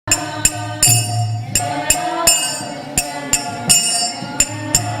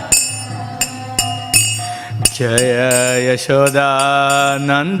Jaya Yashoda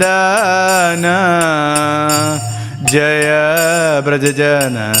Nandana Jaya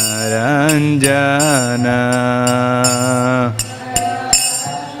Brajajana Ranjana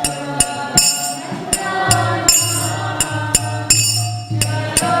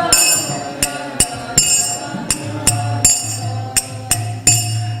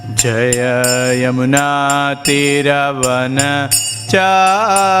Jaya Yamuna Tiravana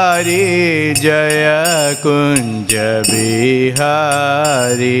Chari Jaya Kunja Bihari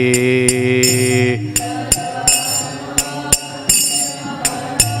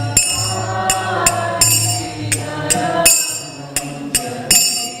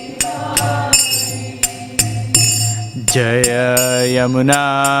Jaya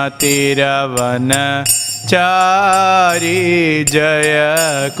Yamuna Tiravana Chari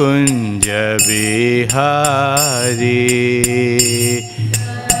Jaya Kunja Bihari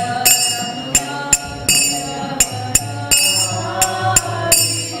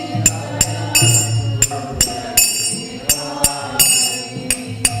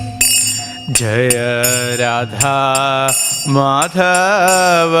Jaya Radha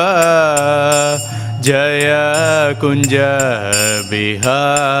Madhava Jaya Kunja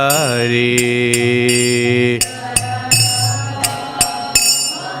Bihari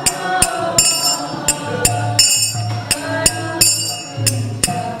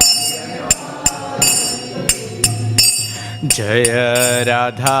Jaya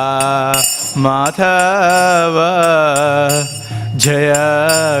Radha Madhava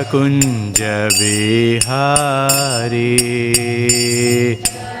Jaya Kunja Bihari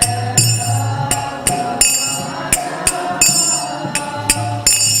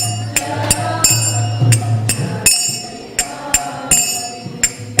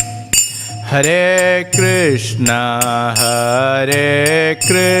Hare Krishna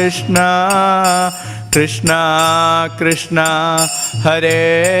Krishna Krishna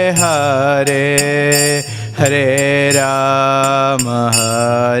Hare Hare Hare Rama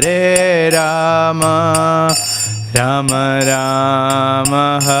Rama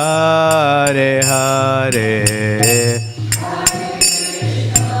Rama Hare Hare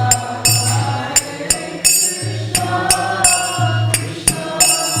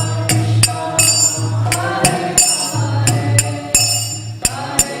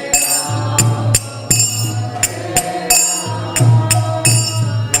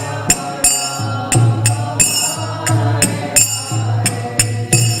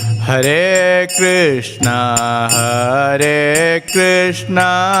Hare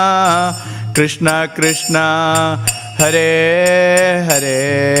Krishna Krishna Krishna Hare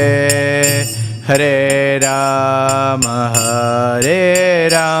Hare Hare Rama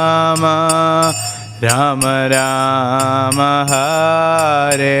Rama Rama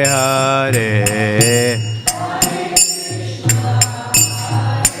Hare Hare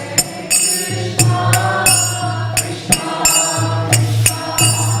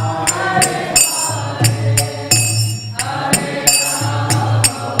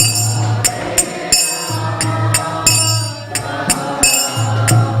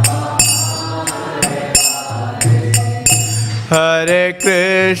Hare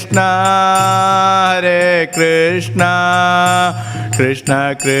Krishna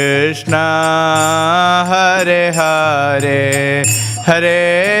Krishna Krishna Hare Hare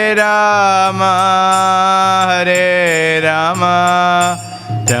Hare Rama Rama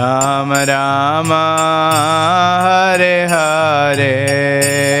Rama Hare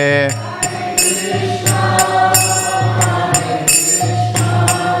Hare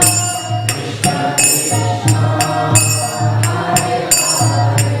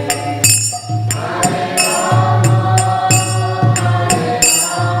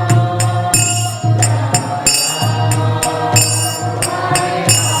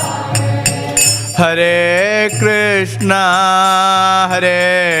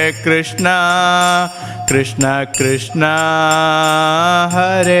Hare Krishna Krishna Krishna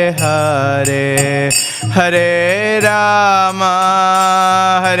Hare Hare Hare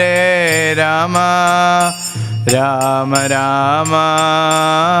Rama Rama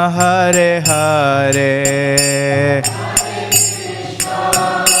Rama Hare Hare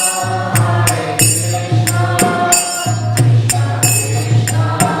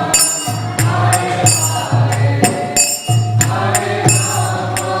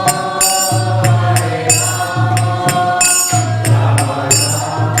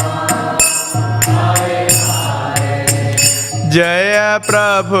Jaya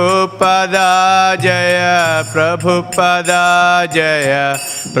Prabhupada Jaya Prabhupada Jaya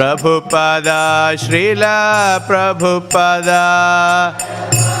Prabhupada Srila Prabhupada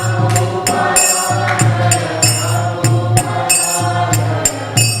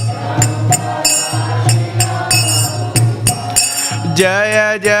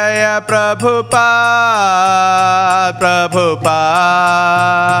जय जय प्रभुपाद प्रभुपाद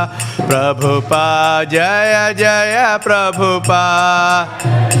प्रभुपाद जय जय प्रभुपाद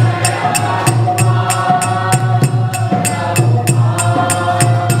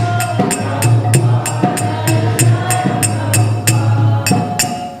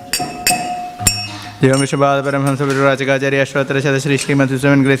जय विश्वपाद परमहंस विराजकाचार्य अष्टोत्तर श्री श्रीमती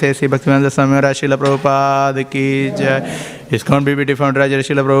सुमन ग्रेस श्री भक्तिवेदांत स्वामी महाराज श्रील प्रभुपाद की जय। ISKCON BBT founder Acharya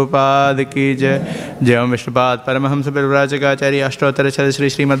Srila Prabhupada की जय। जय ओम विष्णुपाद परमहंस विराजकाचार्य अष्टोत्तर श्री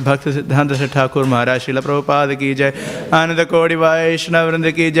श्रीमद् भक्ति सिद्धांत ठाकुर महाराज श्रील प्रभुपाद की जय। आनंद कोटि वैष्णव वृंद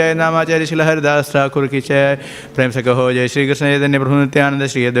की जय। नामाचार्य श्रील हरिदास ठाकुर की जय। प्रेम से कहो जय श्री कृष्ण चैतन्य प्रभु नित्यानंद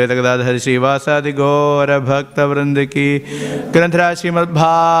श्री अद्वैत गदाधर श्रीवासादि गौर भक्त वृंद की। ग्रंथराज श्रीमद्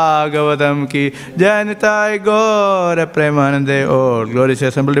भागवतम की जय। निताय गौर प्रेमानंदे all glory to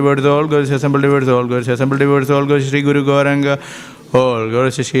assembled devotees, all glory to assembled devotees, all glory to assembled devotees, all glory to Sri Guru Gauranga, all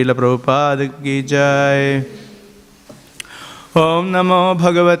glory to Srila Prabhupada ki jai. Om Namo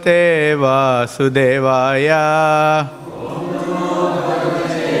Bhagavate Vasudevaya.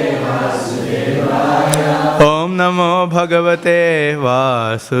 Om Namo Bhagavate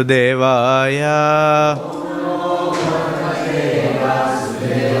Vasudevaya.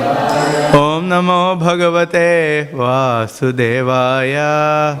 Om Namo Bhagavate Vasudevaya.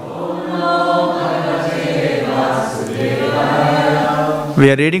 We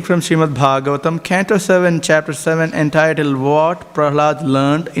are reading from Srimad Bhagavatam, Canto 7, Chapter 7, entitled What Prahlad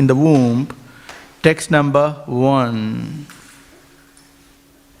Learned in the Womb, text number 1.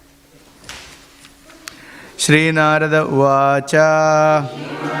 Shri Narada Uvacha.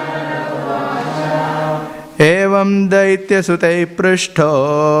 Evam Daitya Sutei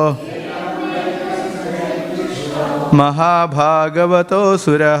Prishto Mahabhagavato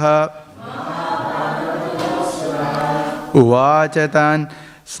Suraha Uvachatan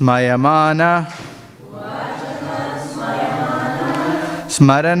Smayamana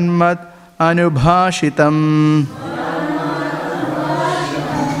Smaranmat Anubhashitam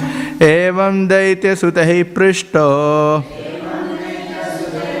Evam Daitya Sutahi Prishto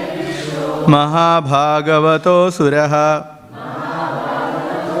Mahabhagavato Suraha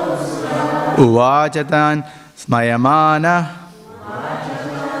Uvachatan Smayamana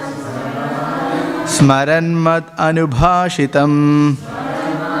Smaranmat Anubhashitam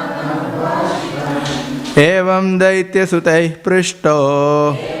Evam Daitya Suteh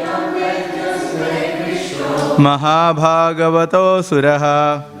Prishto Mahabhagavato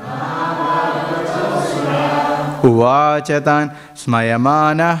Suraha Uvachatan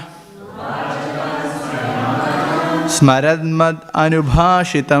Smayamana Smaranmat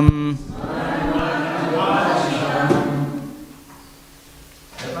Anubhashitam.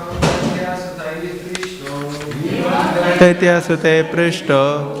 Daitya Sute Prishto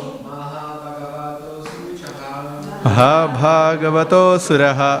Mahabhagavato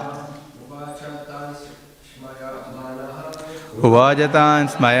Suraha Uvajatan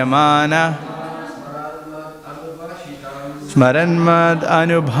Smayamana Smaranmad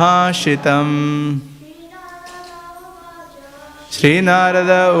Anubhashitam. Shri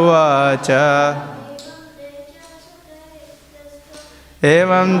Narada Uvacha.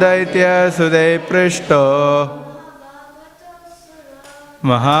 Evam Daitya Sute Prishto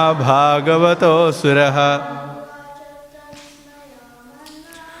Mahabhagavato Suraha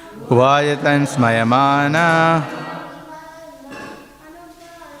Uvajatan Smayamana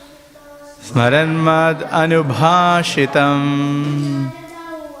Smaranmad Anubhashitam.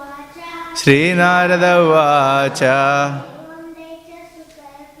 Shri Narada Uvacha.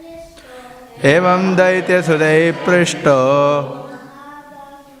 Evam Daitya Sudai Prishto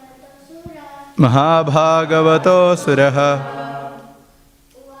Mahabhagavato Suraha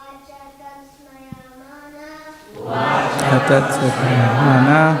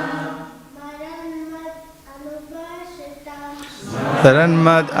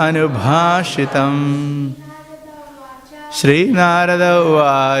Saranmad Anubhashitam. Shri Narada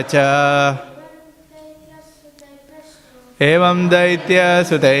Uvacha. Evam Daitya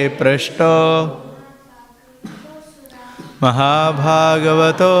Sute Prishto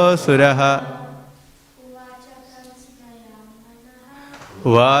Mahabhagavato Suraha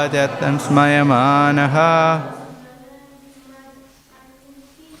Uvajatan Smayamanaha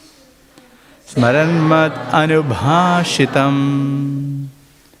Smaranmad Anubhashitam.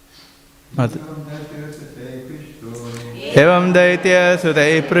 Evam Daitya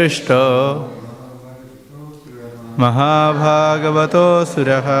Sute Prishto Mahabhagavato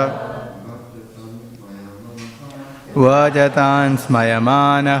Suraha Vajatan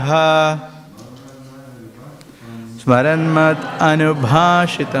Smayamanaha Smaranmat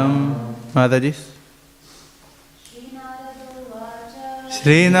Anubhashitam. Mataji.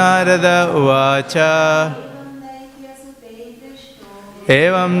 Shri Narada Uvacha.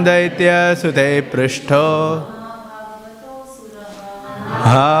 Evam Daitya Sute Prishto.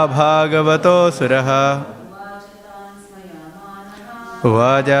 Ha Bhagavato Suraha.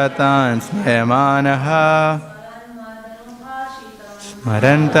 Uvajatan Smayamanaha.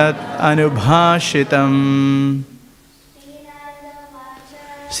 Smarantat Anubhashitam.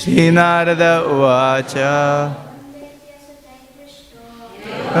 Shri Narada Uvacha.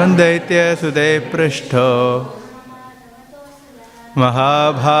 Daitya Sute Prishto.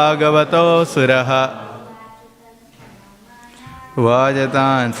 Mahabhagavato Suraha.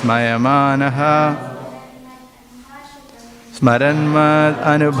 Vajatan Smayamanaha. Smaranmad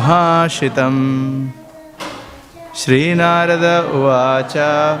Anubhashitam. Shri Narada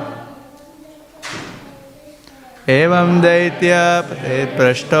Uvacha. Evam Daitya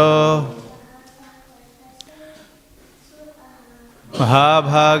Prashto.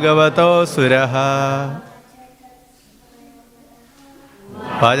 Mahabhagavato Suraha.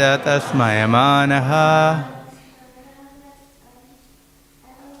 Vajatasmayamanaha.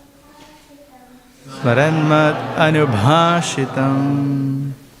 Smaranmad Anubhashitam.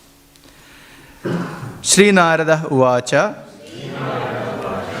 Sri Narada Uvacha.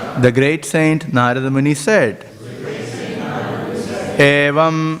 The great saint Narada Muni said,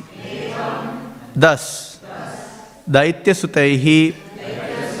 Evam, thus, Daitya Sutaihi,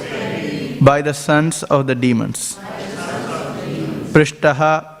 by the sons of the demons.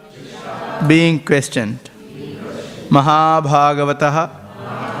 Prishtaha, being questioned. Mahabhagavataha,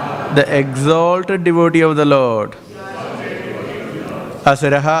 the exalted devotee of the Lord.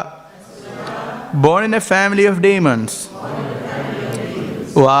 Asuraha, born in a family of demons.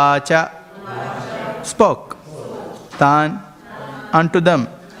 Vacha, spoke. Tan, unto them,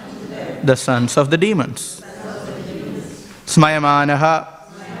 the sons of the demons. Smayamanaha,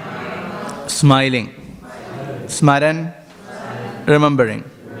 smiling. Smaran, remembering.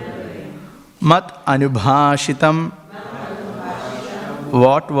 Mat Anubhashitam,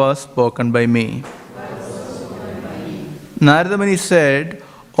 what was spoken by me. Narada Muni said,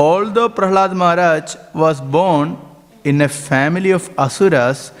 although Prahlad Maharaj was born in a family of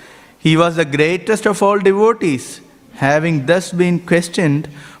asuras, he was the greatest of all devotees. Having thus been questioned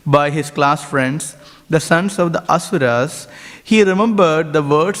by his class friends, the sons of the asuras, he remembered the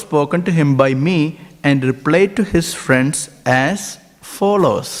words spoken to him by me and replied to his friends as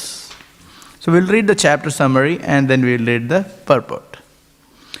follows. So we'll read the chapter summary and then we'll read the purport.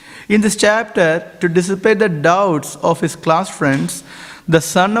 In this chapter, to dissipate the doubts of his class friends, the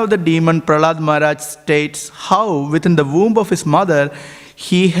son of the demon Prahlad Maharaj states how within the womb of his mother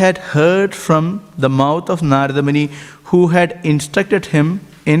he had heard from the mouth of Narada Muni, who had instructed him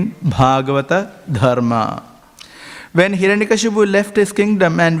in Bhagavata Dharma. When Hiranyakashipu left his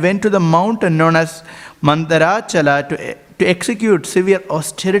kingdom and went to the mountain known as Mandarachala to execute severe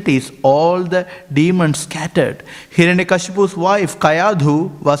austerities, all the demons scattered. Hiranyakashipu's wife Kayadhu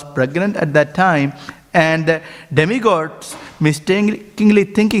was pregnant at that time, and the demigods, mistakenly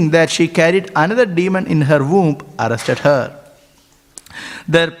thinking that she carried another demon in her womb, arrested her.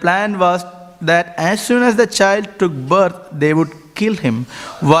 Their plan was that as soon as the child took birth, they would kill him.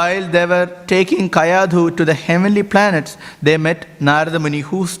 While they were taking Kayadhu to the heavenly planets, they met Narada Muni,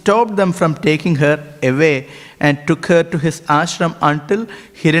 who stopped them from taking her away and took her to his ashram until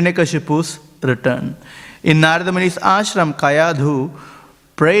Hiranyakashipu's return. In Narada Muni's ashram, Kayadhu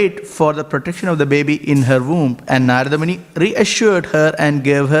prayed for the protection of the baby in her womb, and Narada Muni reassured her and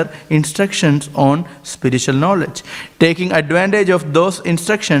gave her instructions on spiritual knowledge. Taking advantage of those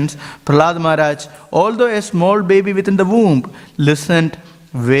instructions, Prahlad Maharaj, although a small baby within the womb, listened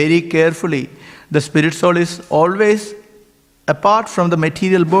very carefully. The spirit soul is always apart from the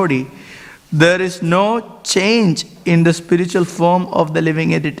material body. There is no change in the spiritual form of the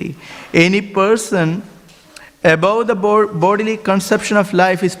living entity. Any person above the bodily conception of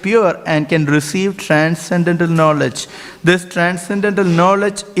life is pure and can receive transcendental knowledge. This transcendental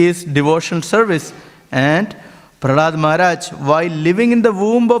knowledge is devotional service, and Prahlad Maharaj, while living in the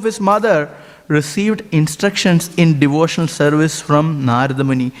womb of his mother, received instructions in devotional service from Narada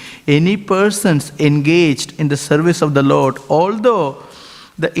Muni. Any persons engaged in the service of the Lord, although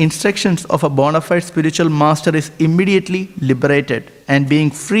the instructions of a bona fide spiritual master, is immediately liberated, and being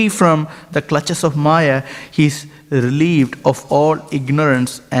free from the clutches of Maya, he is relieved of all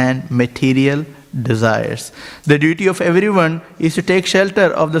ignorance and material desires. The duty of everyone is to take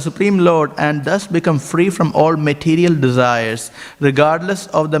shelter of the Supreme Lord and thus become free from all material desires. Regardless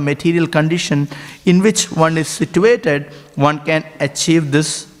of the material condition in which one is situated, one can achieve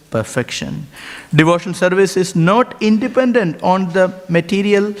this perfection. Devotional service is not independent on the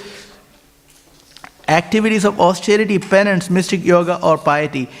material activities of austerity, penance, mystic yoga, or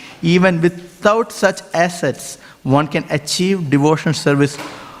piety. Even without such assets, one can achieve devotional service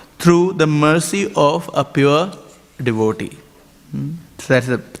through the mercy of a pure devotee. So that's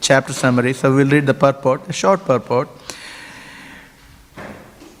the chapter summary. So we'll read the purport, a short purport.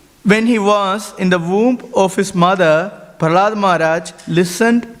 When he was in the womb of his mother, Prahlad Maharaj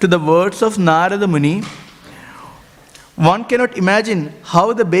listened to the words of Narada Muni. One cannot imagine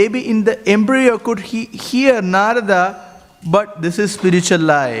how the baby in the embryo could hear Narada, but this is spiritual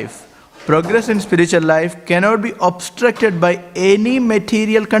life. Progress in spiritual life cannot be obstructed by any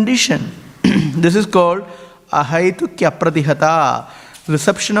material condition. This is called ahaitukya pratihata.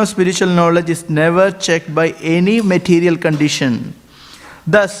 Reception of spiritual knowledge is never checked by any material condition.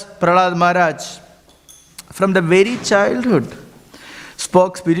 Thus, Prahlad Maharaj, from the very childhood,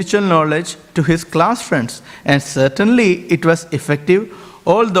 spoke spiritual knowledge to his class friends, and certainly it was effective,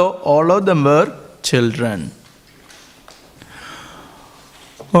 although all of them were children.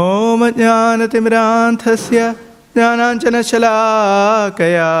 Om Jnanatimranthasya Jnananjana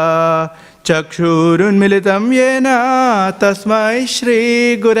Shalakaya Chakshurunmilitam Yena Tasmai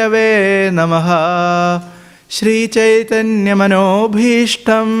Shri Gurave Namaha Shri Chaitanya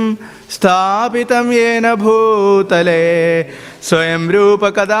Manobhishtam Sthapitam Yena Bhutale Swayam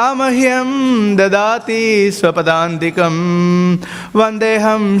Rupa Kadamahyam Dadati Swapadantikam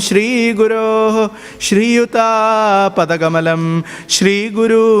Vandeham Shri Guru Shri Yuta Padagamalam Shri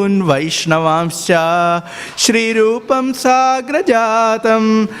Gurun Vaishnavamscha Shri Rupam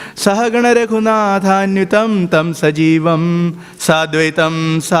Sagrajatam Sahagana Raghunathanutam Tam Sajivam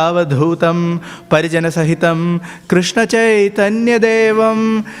Sadvaitam Savadhutam Parijana Sahitam Krishna Chaitanya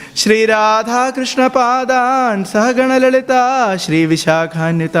Devam Shri Radha Krishna Padan Sahagana Lalita Shri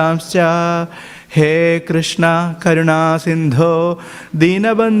Vishakhanyatamscha He Krishna Karuna Sindho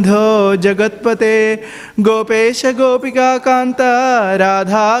Dinabandho Jagatpate Gopesha Gopika Kanta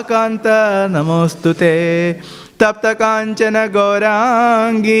Radha Kanta Namostute Tapta Kanchana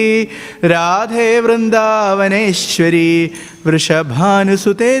Gaurangi Radhe Vrindavaneshwari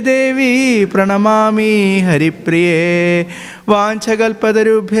Vrishabhanusute Devi Pranamami Haripriye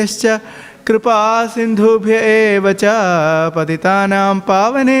Vanchagalpadarubhyascha Kripa Sindhubhya evacha Patitanam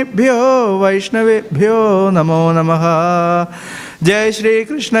Pavanebhyo Vaishnavebhyo Namo Namaha Jai Shri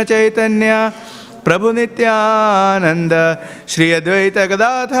Krishna Chaitanya Prabhu Nityananda Shri Advaita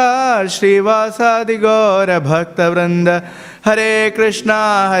Gadadhar Shri Vasadi Gaura Bhakta Vrinda Hare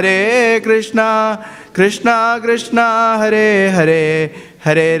Krishna Krishna Krishna Hare Hare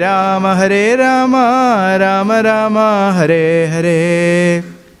Hare Rama Rama Rama Hare Hare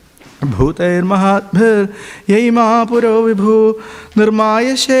Bhutair Mahatbhir Yaima Puro Vibhu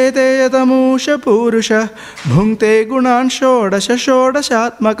Nirmaya Shete Yatamusha Purusha Bhungte Gunan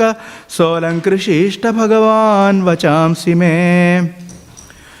Shodashatmaka Solankrishishta Bhagavan Vachamsi Me.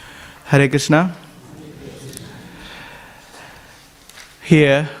 Hare Krishna.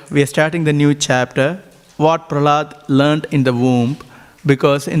 Here we are starting the new chapter, what Prahlad learned in the womb,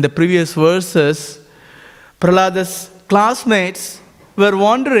 because in the previous verses, Prahlada's classmates were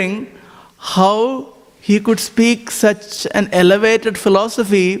wondering how he could speak such an elevated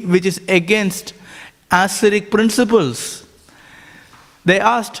philosophy which is against ascetic principles. They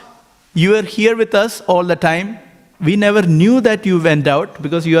asked, "You are here with us all the time. We never knew that you went out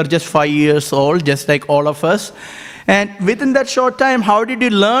because you are just 5 years old, just like all of us. And within that short time, how did you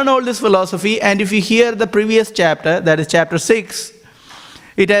learn all this philosophy?" And if you hear the previous chapter, that is chapter 6,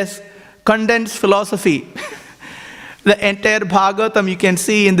 it has condensed philosophy. The entire Bhagavatam you can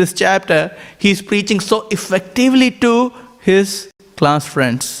see in this chapter, he's preaching so effectively to his class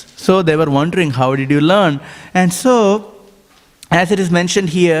friends. So they were wondering, how did you learn? And so, as it is mentioned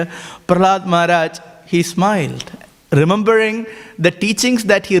here, Prahlad Maharaj, he smiled, remembering the teachings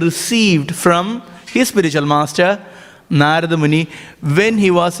that he received from his spiritual master, Narada Muni, when he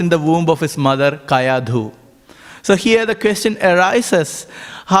was in the womb of his mother, Kayadhu. So here the question arises,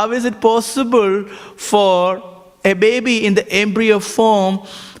 how is it possible for a baby in the embryo form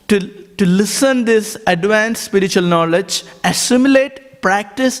to listen this advanced spiritual knowledge, assimilate,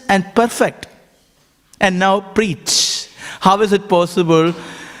 practice, and perfect, and now preach? How is it possible?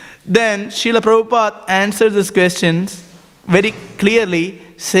 Then Srila Prabhupada answered these questions very clearly,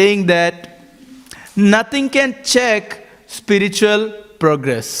 saying that nothing can check spiritual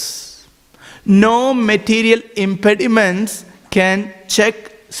progress. No material impediments can check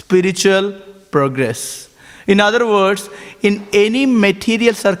spiritual progress. In other words, in any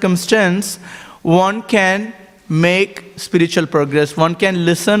material circumstance, one can make spiritual progress. One can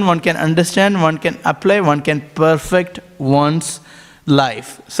listen, one can understand, one can apply, one can perfect one's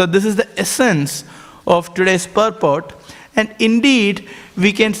life. So this is the essence of today's purport. And indeed,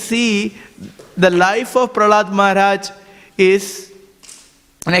 we can see the life of Prahlad Maharaj is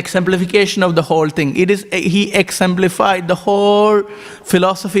an exemplification of the whole thing. He exemplified the whole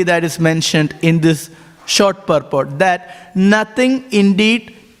philosophy that is mentioned in this short purport, that nothing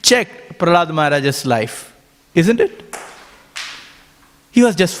indeed checked Prahlad Maharaj's life. Isn't it? He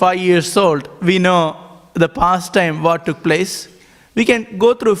was just 5 years old. We know the past time what took place. We can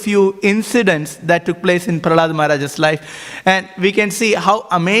go through a few incidents that took place in Prahlad Maharaj's life, and we can see how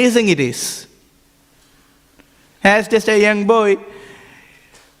amazing it is. As just a young boy,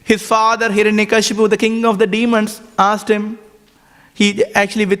 his father, Hiranyakashipu, the king of the demons, asked him. He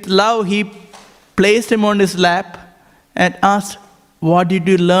actually, with love, he placed him on his lap and asked, what did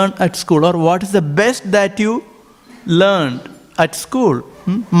you learn at school? Or what is the best that you learned at school?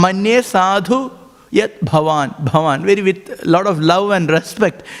 Manye sadhu yat bhavan. Bhavan. Very with a lot of love and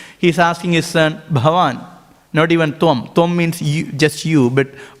respect. He's asking his son, Bhavan. Not even Tvam. Tvam means you, just you, but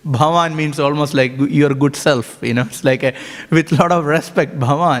Bhavan means almost like your good self. It's like with a lot of respect,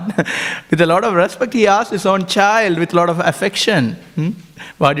 Bhavan. With a lot of respect, he asked his own child with a lot of affection.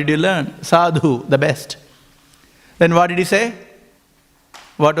 What did you learn? Sadhu, the best. Then what did he say?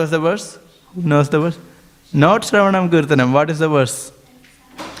 What was the verse? Who knows the verse? Not Shravanam Kirtanam. What is the verse?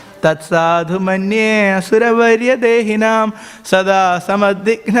 Tat sadhu manye asuravarya dehinam sada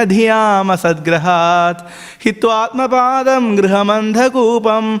samadikna dhyam asadgrahat hitvatma padam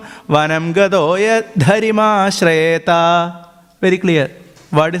grihamandhakupam vanam gadoya dharima shrayeta. Very clear.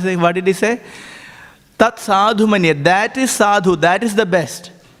 What did he say? Tat sadhu manye. That is sadhu. That is the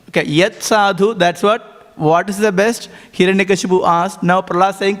best. Okay. Yat sadhu. That's what? What is the best? Hiranyakashipu asked. Now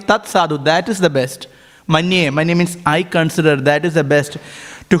Prahlad saying, Tat sadhu, that is the best. Manye means I consider that is the best.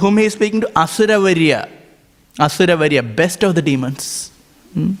 To whom he is speaking? To Asuravarya. Asuravarya, best of the demons.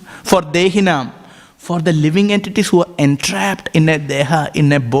 For Dehinam, for the living entities who are entrapped in a Deha,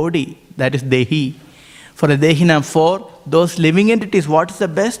 in a body, that is Dehi. For a Dehinam, for those living entities, what is the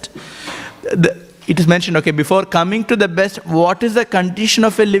best? It is mentioned, okay, before coming to the best, what is the condition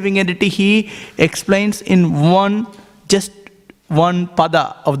of a living entity? He explains in just one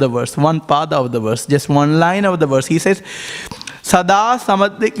pada of the verse, just one line of the verse. He says, Sada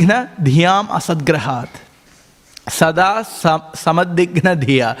samadikna dhyam asadgrahat. Sada samadikna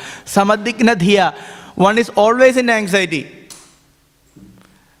dhya. Samadikna dhya. One is always in anxiety.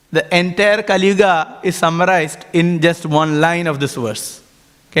 The entire Kali Yuga is summarized in just one line of this verse.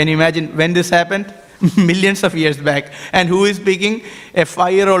 Can you imagine when this happened? Millions of years back. And who is speaking? A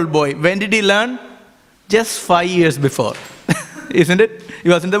 5-year-old boy. When did he learn? Just 5 years before. Isn't it? He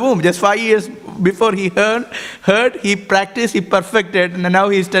was in the womb. Just 5 years before he heard, he practiced, he perfected. And now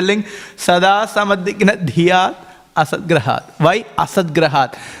he is telling, Sada samadikna dhya asadgrahat. Why?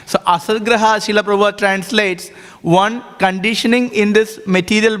 Asadgrahat. So asadgrahat, Srila Prabhupada translates, one, conditioning in this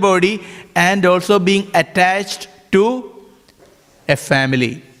material body and also being attached to a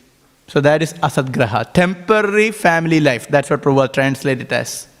family. So that is asadgraha, temporary family life. That's what Prabhupada translated it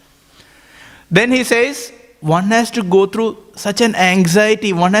as. Then he says, one has to go through such an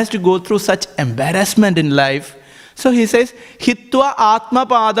anxiety, one has to go through such embarrassment in life. So he says, Hitva atma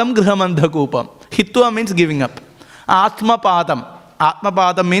padam grihamandhakupam. Hitva means giving up. Atma padam. Atma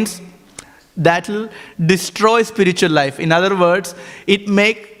padam means that will destroy spiritual life. In other words, it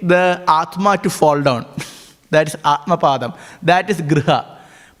makes the atma to fall down. That is atma padam. That is griha.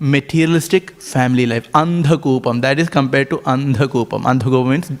 Materialistic family life. Andhakupam. That is compared to andhakupam. Andhakupam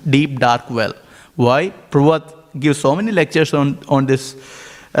means deep dark well. Why? Prabhupada gives so many lectures on this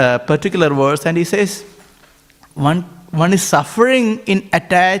particular verse, and he says, one is suffering in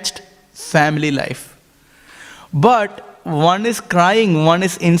attached family life. But one is crying, one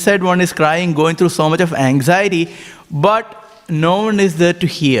is inside, one is crying, going through so much of anxiety, but no one is there to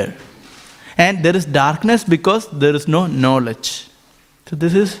hear. And there is darkness because there is no knowledge. So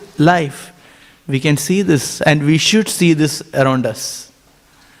this is life. We can see this, and we should see this around us.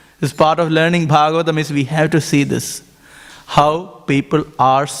 This part of learning Bhagavatam is we have to see this, how people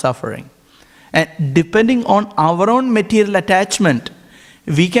are suffering. And depending on our own material attachment,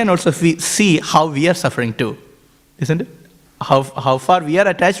 we can also see how we are suffering too. Isn't it? How far we are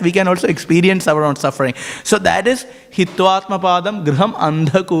attached, we can also experience our own suffering. So that is Hitvatma Padam Griham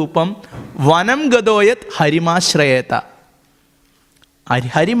Andhakupam Vanam Gadoyat Harimashrayeta.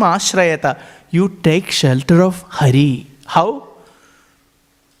 Harim ashrayata. You take shelter of Hari. How?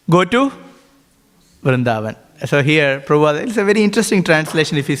 Go to Vrindavan. So here, Prabhupada, it's a very interesting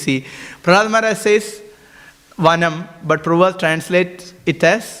translation if you see. Prahlad Maharaj says Vanam, but Prabhupada translates it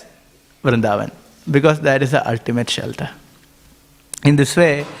as Vrindavan, because that is the ultimate shelter. In this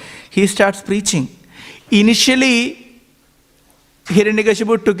way, he starts preaching. Initially,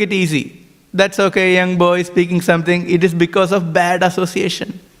 Hiranyakashipu took it easy. That's okay, young boy speaking something. It is because of bad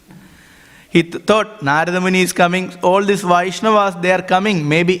association. He thought Narada Muni is coming, all these Vaishnavas, they are coming,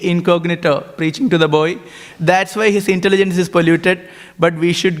 maybe incognito, preaching to the boy. That's why his intelligence is polluted, but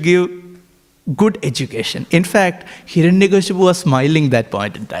we should give good education. In fact, Hiranyakashipu was smiling that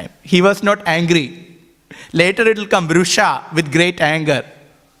point in time. He was not angry. Later it will come Vrusha with great anger.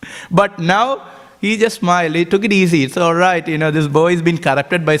 But now he just smiled, he took it easy. It's all right, this boy has been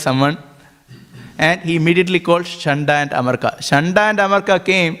corrupted by someone. And he immediately called Shanda and Amarka. Shanda and Amarka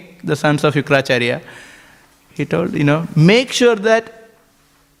came, the sons of Yukracharya. He told, make sure that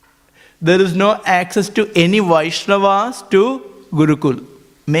there is no access to any Vaishnavas to Gurukul.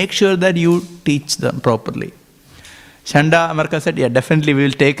 Make sure that you teach them properly. Shanda, Amarka said, yeah, definitely we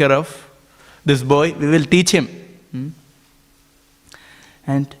will take care of this boy. We will teach him.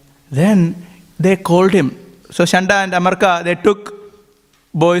 And then they called him. So Shanda and Amarka, they took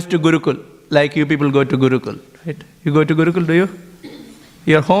boys to Gurukul. Like you people go to Gurukul. Right? You go to Gurukul, do you?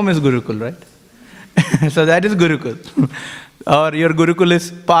 Your home is Gurukul, right? So that is Gurukul. Or your Gurukul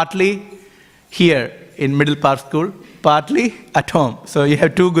is partly here in Middle Park School, partly at home. So you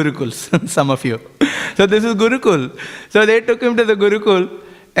have two Gurukuls, some of you. So this is Gurukul. So they took him to the Gurukul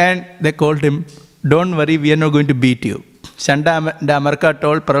and they called him, don't worry, we are not going to beat you. Shanda and Amarka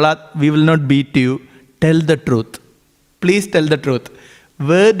told Prahlad, we will not beat you. Tell the truth. Please tell the truth.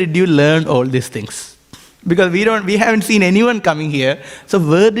 Where did you learn all these things? Because we haven't seen anyone coming here. So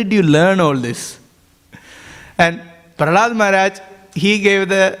where did you learn all this? And Prahlad Maharaj, he gave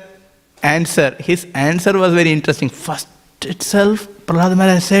the answer. His answer was very interesting. First itself, Prahlad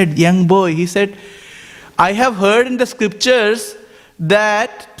Maharaj said, young boy, he said, I have heard in the scriptures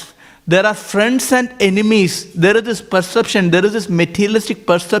that there are friends and enemies. There is this perception, there is this materialistic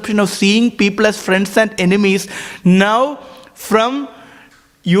perception of seeing people as friends and enemies. Now, from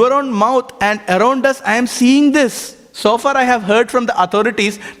your own mouth and around us, I am seeing this. So far I have heard from the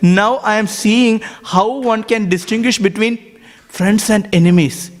authorities. Now I am seeing how one can distinguish between friends and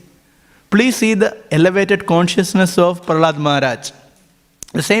enemies. Please see the elevated consciousness of Prahlad Maharaj.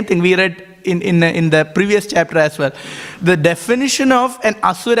 The same thing we read in the previous chapter as well. The definition of an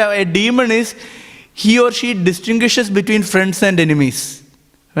asura, a demon, is he or she distinguishes between friends and enemies.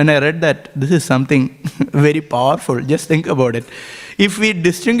 When I read that, this is something very powerful. Just think about it. If we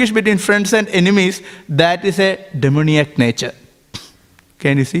distinguish between friends and enemies, that is a demoniac nature.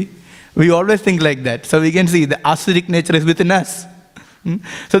 Can you see? We always think like that. So we can see the asuric nature is within us.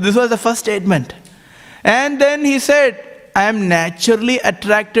 So this was the first statement. And then he said, I am naturally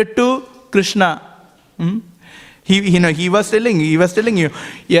attracted to Krishna. He was telling you,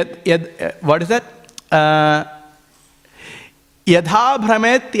 what is that? Yadha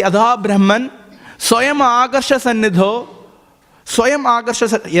bhramet yadha brahman swayam akarsha sannidho swayam akarsha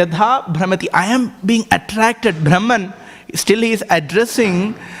yadha bhramati. I am being attracted. Brahman, still he is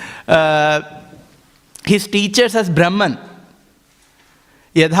addressing his teachers as Brahman.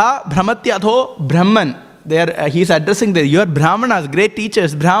 Yadha bhramati adho Brahman. He is addressing them. You are Brahmanas, great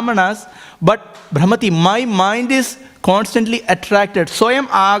teachers, Brahmanas, but Brahmati, my mind is constantly attracted. Swayam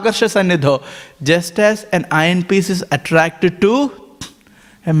akarsha sannidho. Just as an iron piece is attracted to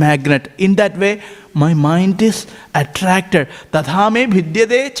a magnet. In that way, my mind is attracted. Tadhame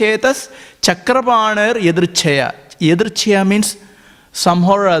bhidyade chetas chakrapaner yadrichaya. Yadrichaya means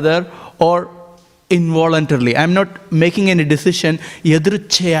somehow or other, or involuntarily. I am not making any decision.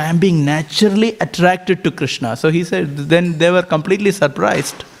 Yadrichaya, I am being naturally attracted to Krishna. So he said, then they were completely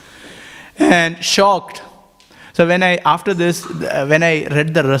surprised and shocked. So after this, when I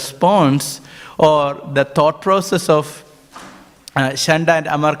read the response or the thought process of Shanda and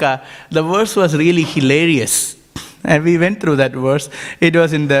Amarka, the verse was really hilarious. And we went through that verse. It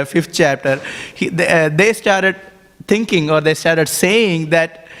was in the 5th chapter. They started thinking, or they started saying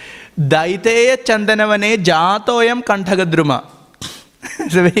that Daiteya Chandanavane Jatoyam Kantagadruma.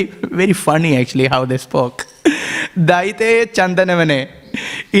 It's very, very funny actually how they spoke. Daiteya Chandanavane.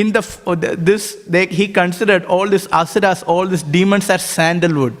 He considered all these asuras, all these demons as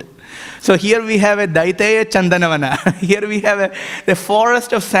sandalwood. So here we have a Daiteya Chandanavana. Here we have a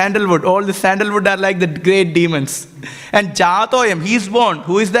forest of sandalwood. All the sandalwood are like the great demons. And Jatoyam, he is born.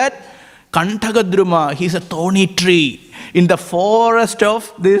 Who is that? Kantagadruma. He is a thorny tree. in the forest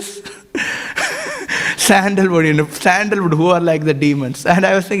of this sandalwood, who are like the demons. And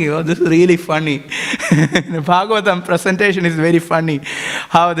I was thinking, oh, this is really funny. The Bhagavatam presentation is very funny.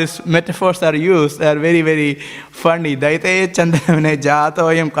 How these metaphors are used, they are very, very funny. Daitaya chandamane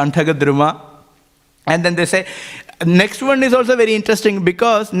jatoyam kantagadruma. And then they say, next one is also very interesting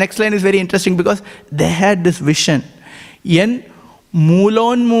because, next line is very interesting because they had this vision. Yen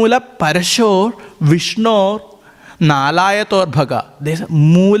Mulonmula Parashor Vishnor Nalayator Bhaga. There's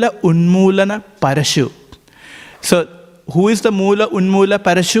Mula Unmulana Parashu. So, who is the Mula Unmula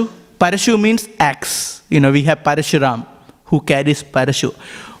Parashu? Parashu means axe. We have Parashuram who carries Parashu.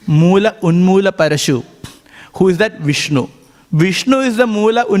 Mula Unmula Parashu. Who is that? Vishnu. Vishnu is the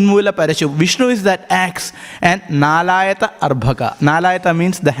Mula Unmula Parashu. Vishnu is that axe. And Nalayata Arbhaga. Nalayata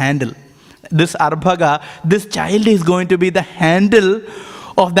means the handle. This Arbhaga, this child is going to be the handle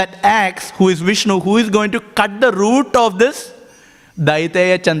of that axe, who is Vishnu, who is going to cut the root of this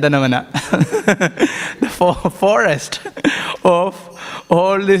Daiteya Chandanavana, the forest of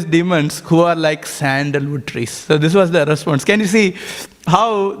all these demons who are like sandalwood trees. So this was the response. Can you see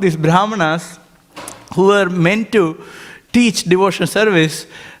how these Brahmanas, who were meant to teach devotional service,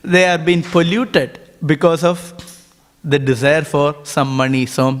 they are being polluted because of the desire for some money,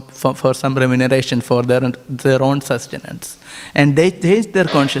 for some remuneration, for their own sustenance. And they changed their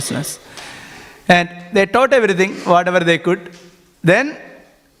consciousness. And they taught everything, whatever they could. Then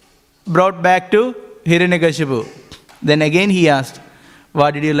brought back to Hiranyakashipu. Then again he asked,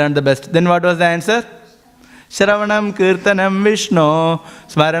 what did you learn the best? Then what was the answer? Shravanam Kirtanam Vishnu,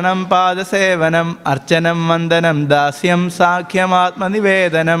 Smaranam Padasevanam, Archanam Mandanam, Dasyam Sakhyam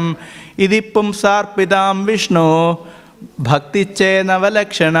Atmanivedanam, Idipum Sarpidam Vishnu, Bhakti Che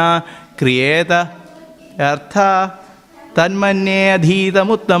Navalakshana, Kriyeta, Artha, Tanmanye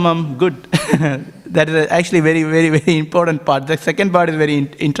Adhitam Uttamam. Good. That is actually very, very, very important part. The second part is very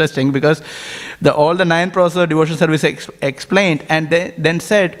interesting because all the 9 processes of devotional service explained, and they then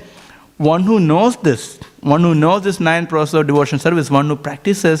said, one who knows this 9 processes of devotional service, one who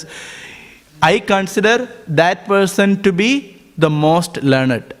practices, I consider that person to be the most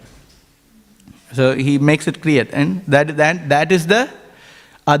learned. So he makes it clear, and that is the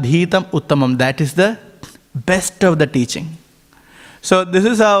Adhitam Uttamam, that is the best of the teaching. So this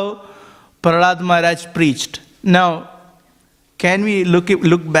is how Prahlad Maharaj preached. Now, can we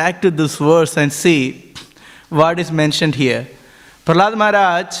look back to this verse and see what is mentioned here? Prahlad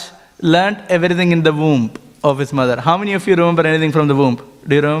Maharaj learned everything in the womb of his mother. How many of you remember anything from the womb?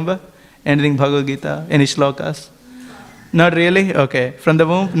 Do you remember anything Bhagavad Gita? Any shlokas? Not really? Okay. From the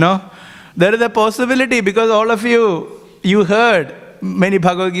womb? No? There is a possibility because all of you heard many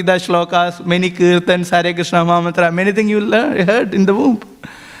Bhagavad Gita shlokas, many kirtans, Hare Krishna Mahamantra, many things you heard in the womb.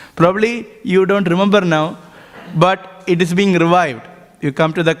 Probably you don't remember now, but it is being revived. You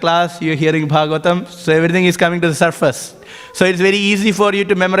come to the class, you're hearing Bhagavatam, so everything is coming to the surface. So it's very easy for you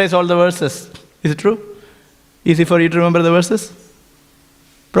to memorize all the verses. Is it true? Easy for you to remember the verses?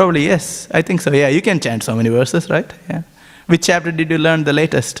 Probably yes. I think so. Yeah, you can chant so many verses, right? Yeah. Which chapter did you learn the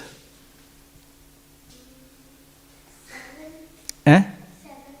latest?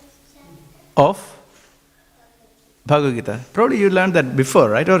 Of Bhagavad Gita. Probably you learned that before,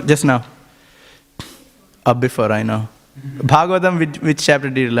 right? Or just now? Before, I know. Bhagavatam, which chapter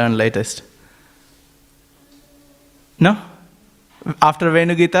did you learn latest? No? After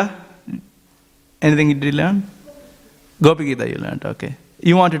Venu Gita? Anything you did learn? Gopi Gita you learned, okay.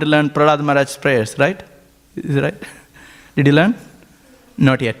 You wanted to learn Prahlad Maharaj's prayers, right? Is it right? Did you learn?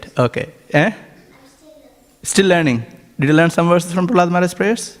 Not yet, okay. Still learning. Did you learn some verses from Prahlad Maharaj's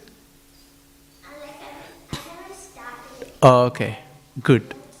prayers? Oh, okay,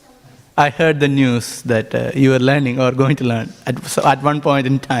 good. I heard the news that you were learning or going to learn at one point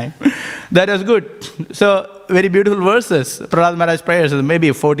in time. That was good. So, very beautiful verses. Prahlad Maharaj's prayers,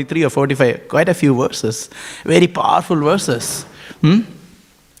 maybe 43 or 45, quite a few verses. Very powerful verses.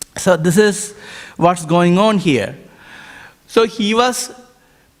 So, this is what's going on here. So, he was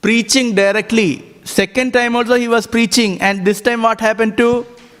preaching directly. Second time also he was preaching, and this time what happened to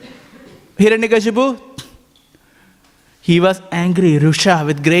Hiranyakashipu? He was angry, Rusha,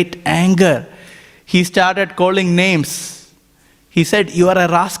 with great anger. He started calling names. He said, you are a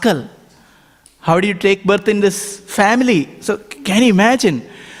rascal. How do you take birth in this family? So, can you imagine?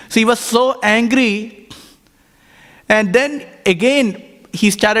 So, he was so angry. And then, again, he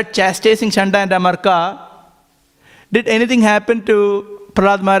started chastising Chanda and Amarka. Did anything happen to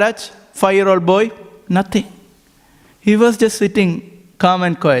Prahlad Maharaj, 5-year-old boy? Nothing. He was just sitting calm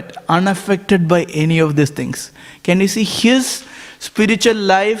and quiet, unaffected by any of these things. Can you see his spiritual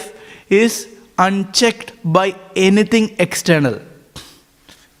life is unchecked by anything external,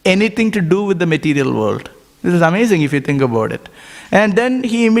 anything to do with the material world. This is amazing if you think about it. And then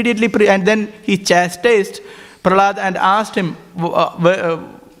he immediately, he chastised Prahlad and asked him,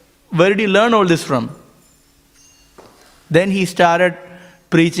 where did you learn all this from? Then he started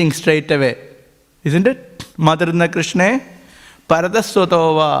preaching straight away. Isn't it? Madarna Krishna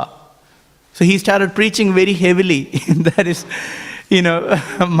Paradasotova. So he started preaching very heavily. That is,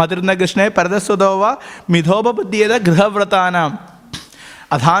 Madarna Krishna Paradasotova Midhoba Buddhyeda Grihavratanam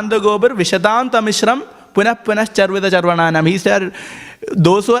Adhanda Gobar Vishadan Tamishram Punah Charvida Charvananam. He started,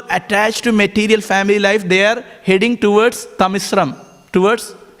 those who are attached to material family life, they are heading towards Tamisram,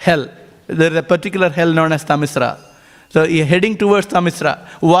 towards hell. There is a particular hell known as Tamisra. So you're heading towards Tamisra.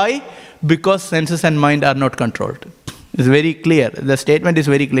 Why? Because senses and mind are not controlled. It's very clear. The statement is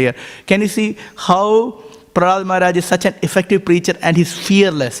very clear. Can you see how Prahlad Maharaj is such an effective preacher and he's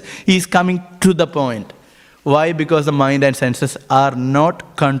fearless. He's coming to the point. Why? Because the mind and senses are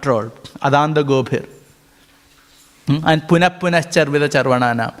not controlled. Adanda Gobhir. And Punah Charvida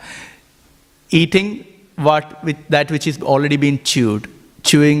Charvananam. Eating that which is already been chewed.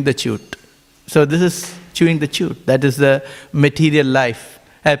 Chewing the chewed. So this is chewing the chewed. That is the material life.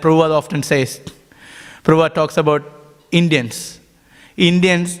 As Prabhupada often says, Prabhupada talks about Indians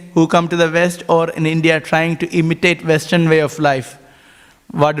who come to the West or in India trying to imitate Western way of life.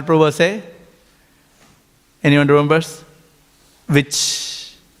 What did Prabhupada say? Anyone remembers?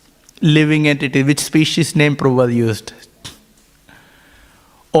 Which living entity, which species name Prabhupada used?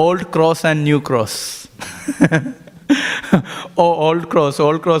 Old cross and new cross. Old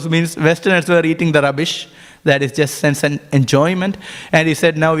cross means Westerners were eating the rubbish. That is just sense and enjoyment. And he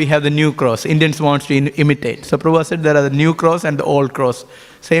said, now we have the new cross. Indians want to imitate. So Prabhupada said there are the new cross and the old cross.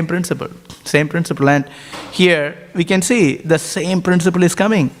 Same principle. And here we can see the same principle is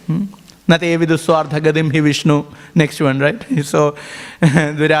coming. Nate vidu swarthagadim hi Vishnu. Next one, right? So,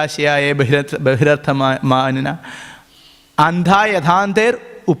 Durashyaye bahirartha manina. Andha yadhanter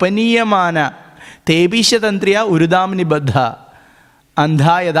upaniyamana. Tebisha tantriya urudamni baddha.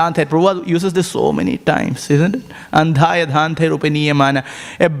 Andha yadhanter. Prabhupada uses this so many times, isn't it? Andha yadhanter upaniyamana.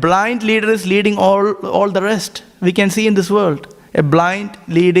 A blind leader is leading all the rest. We can see in this world. A blind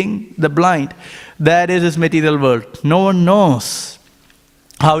leading the blind. That is his material world. No one knows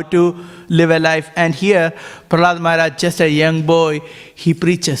how to live a life. And here, Prahlad Maharaj, just a young boy, he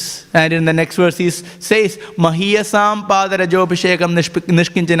preaches. And in the next verse he says, Mahiyasam padarajopishekam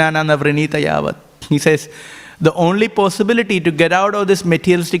nishkinchanana navrinita yavat. He says, the only possibility to get out of this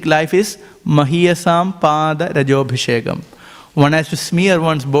materialistic life is Mahiyasam padarajopishekam. One has to smear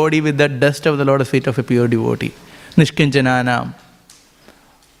one's body with the dust of the lotus feet of a pure devotee. Nishkinchananam.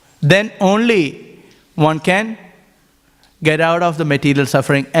 Then only one can get out of the material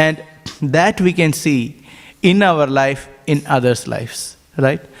suffering, and that we can see in our life, in others' lives,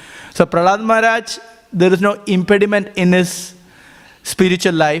 right? So Prahlad Maharaj, there is no impediment in his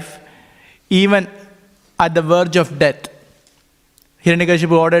spiritual life, even at the verge of death.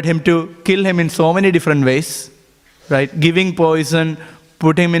 Hiranyakashipu ordered him to kill him in so many different ways, right? Giving poison,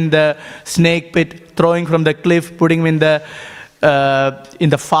 put him in the snake pit, throwing from the cliff, putting him in the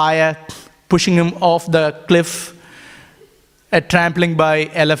fire, pushing him off the cliff, trampling by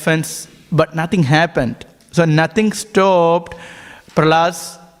elephants, but nothing happened. So nothing stopped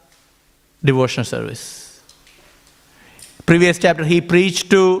Prahlad's devotional service. Previous chapter, he preached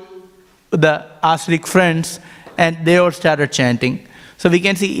to the ashrik friends and they all started chanting. So we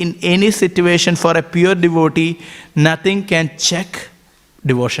can see in any situation for a pure devotee, nothing can check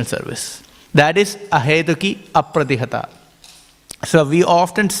devotion service. That is ahetuki apratihata. So we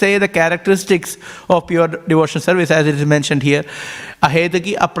often say the characteristics of pure devotional service as it is mentioned here.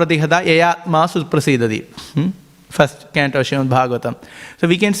 Ahetuki apratihata yayatma suprasidadi. First canto Srimad Bhagavatam. So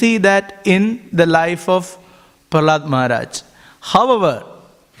we can see that in the life of Prahlad Maharaj. However,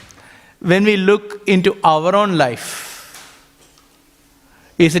 when we look into our own life,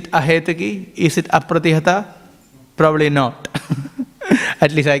 is it ahetuki? Is it apratihata? Probably not.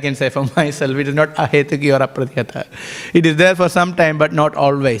 At least I can say for myself, it is not ahetuki or apratihata. It is there for some time, but not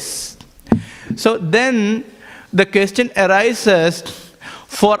always. So then the question arises,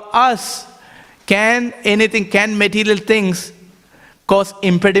 for us, can material things cause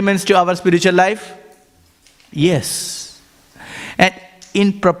impediments to our spiritual life? Yes. And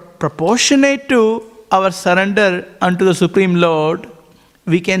in proportionate to our surrender unto the Supreme Lord,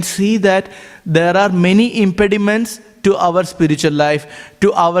 we can see that there are many impediments to our spiritual life,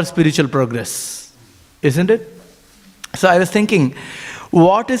 to our spiritual progress. Isn't it? So I was thinking,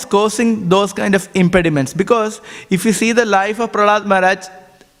 what is causing those kind of impediments? Because if you see the life of Prahlad Maharaj,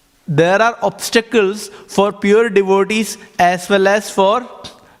 there are obstacles for pure devotees as well as for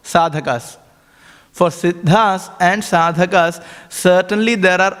sadhakas. For siddhas and sadhakas, certainly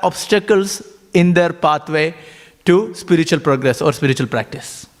there are obstacles in their pathway to spiritual progress or spiritual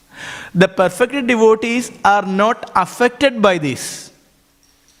practice. The perfected devotees are not affected by this.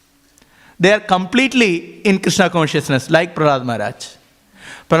 They are completely in Krishna consciousness, like Prahlad Maharaj.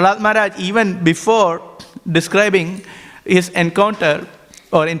 Prahlad Maharaj, even before describing his encounter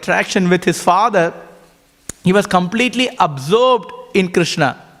or interaction with his father, he was completely absorbed in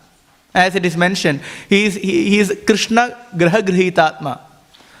Krishna. As it is mentioned, he is Krishna Graha Grihitatma.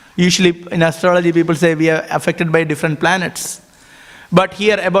 Usually in astrology people say we are affected by different planets. But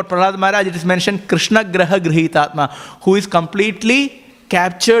here about Prahlad Maharaj it is mentioned Krishna Graha Grihitatma, who is completely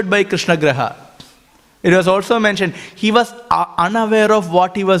captured by Krishna Graha. It was also mentioned he was unaware of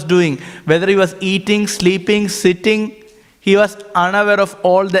what he was doing, whether he was eating, sleeping, sitting, he was unaware of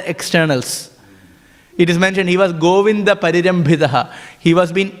all the externals. It is mentioned he was Govinda Parirambhidaha. He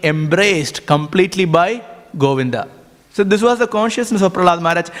was being embraced completely by Govinda. So this was the consciousness of Prahlad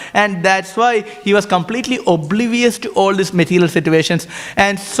Maharaj, and that's why he was completely oblivious to all these material situations.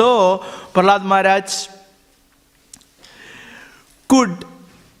 And so Prahlad Maharaj could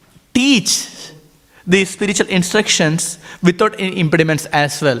teach these spiritual instructions without any impediments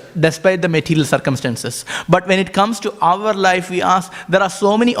as well, despite the material circumstances. But when it comes to our life, we ask, there are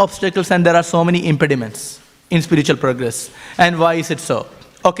so many obstacles and there are so many impediments in spiritual progress. And why is it so?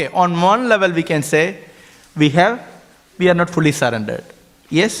 Okay, on one level we can say, we are not fully surrendered.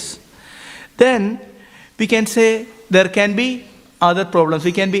 Yes? Then we can say there can be other problems.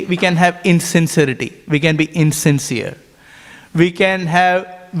 We can have insincerity. We can be insincere. We can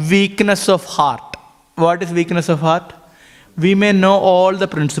have weakness of heart. What is weakness of heart? We may know all the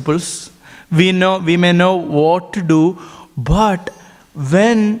principles. We may know what to do. But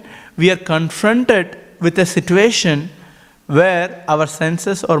when we are confronted with a situation where our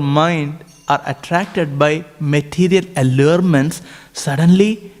senses or mind are attracted by material allurements,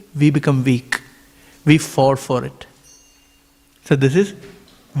 suddenly we become weak. We fall for it. So this is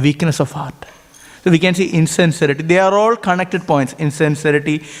weakness of heart. So we can see insincerity. They are all connected points.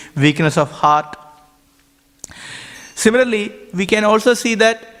 Insincerity, weakness of heart. Similarly, we can also see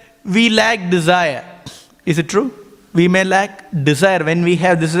that we lack desire. Is it true? We may lack desire when we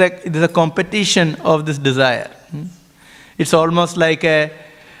have, this is a competition of this desire. It's almost like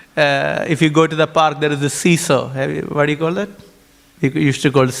if you go to the park, there is a seesaw. What do you call that? You used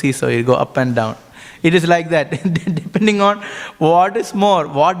to call it seesaw. You go up and down. It is like that. Depending on what is more,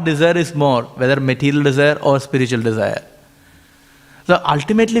 what desire is more, whether material desire or spiritual desire. So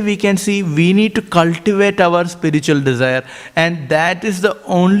ultimately we can see we need to cultivate our spiritual desire, and that is the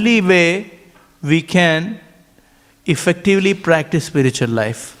only way we can effectively practice spiritual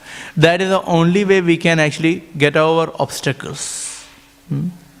life. That is the only way we can actually get over obstacles.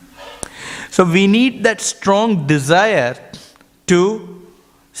 So we need that strong desire to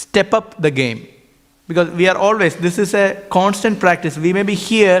step up the game. Because we are always, this is a constant practice. We may be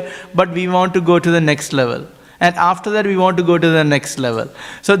here, but we want to go to the next level. And after that, we want to go to the next level.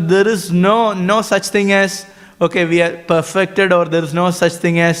 So there is no such thing as, okay, we are perfected, or there is no such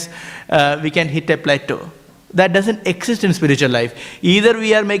thing as we can hit a plateau. That doesn't exist in spiritual life. Either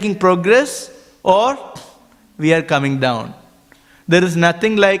we are making progress or we are coming down. There is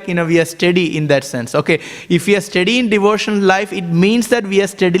nothing like, we are steady in that sense. Okay, if we are steady in devotional life, it means that we are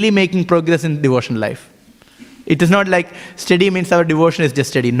steadily making progress in devotional life. It is not like steady means our devotion is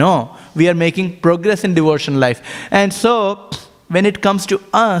just steady. No, we are making progress in devotional life. And so, when it comes to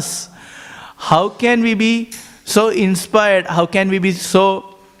us, how can we be so inspired? How can we be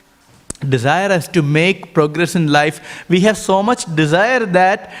so desirous to make progress in life? We have so much desire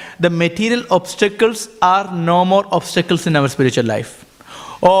that the material obstacles are no more obstacles in our spiritual life.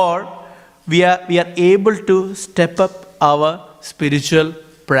 Or we are able to step up our spiritual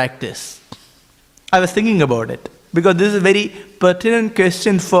practice. I was thinking about it because this is a very pertinent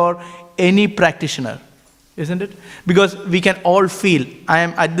question for any practitioner, isn't it? Because we can all feel, I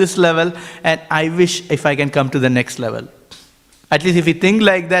am at this level and I wish if I can come to the next level. At least if we think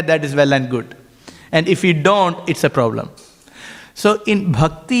like that, that is well and good. And if we don't, it's a problem. So in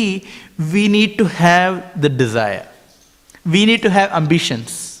bhakti, we need to have the desire. We need to have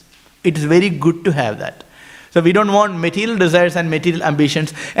ambitions. It is very good to have that. So we don't want material desires and material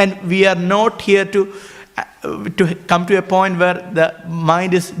ambitions, and we are not here to come to a point where the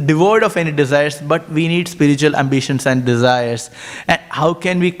mind is devoid of any desires, but we need spiritual ambitions and desires. And how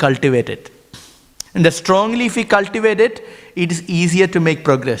can we cultivate it? And the strongly if we cultivate it, it is easier to make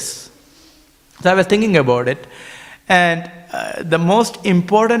progress. So I was thinking about it, And the most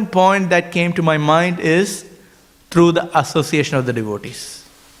important point that came to my mind is through the association of the devotees.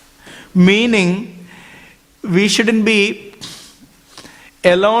 Meaning, we shouldn't be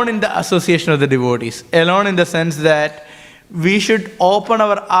alone in the association of the devotees. Alone in the sense that we should open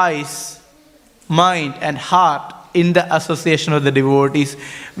our eyes, mind and heart in the association of the devotees,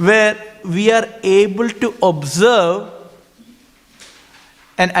 where we are able to observe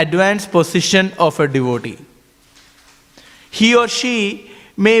an advanced position of a devotee. He or she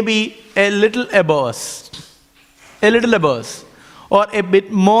may be a little above us, or a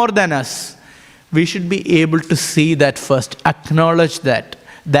bit more than us. We should be able to see that first, acknowledge that.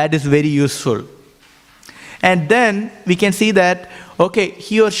 That is very useful. And then we can see that, okay,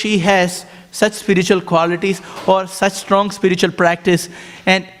 he or she has such spiritual qualities or such strong spiritual practice,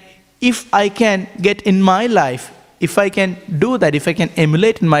 and if I can get in my life, if I can do that, if I can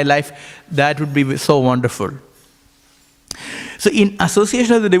emulate in my life, that would be so wonderful. So in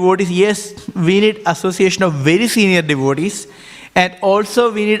association of the devotees, yes, we need association of very senior devotees, and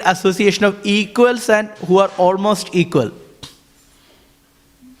also we need association of equals and who are almost equal.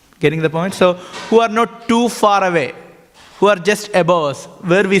 Getting the point? So who are not too far away, who are just above us,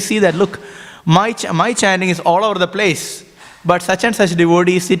 where we see that, look, my chanting is all over the place, but such and such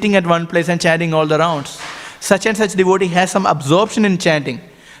devotee is sitting at one place and chanting all the rounds. Such and such devotee has some absorption in chanting.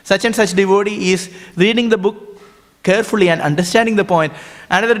 Such and such devotee is reading the book carefully and understanding the point.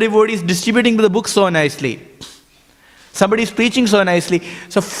 Another devotee is distributing the book so nicely. Somebody is preaching so nicely.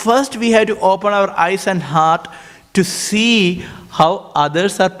 So first we have to open our eyes and heart to see how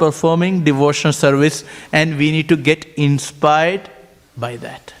others are performing devotional service, and we need to get inspired by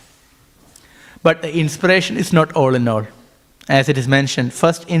that. But the inspiration is not all in all. As it is mentioned,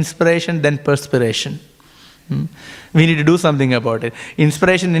 first inspiration, then perspiration. We need to do something about it.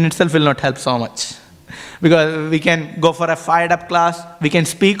 Inspiration in itself will not help so much. Because we can go for a fired up class, we can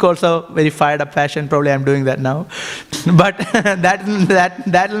speak also very fired up fashion, probably I'm doing that now. But that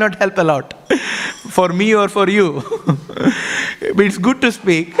will not help a lot for me or for you. It's good to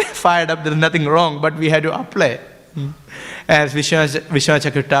speak fired up, there's nothing wrong, but we have to apply. As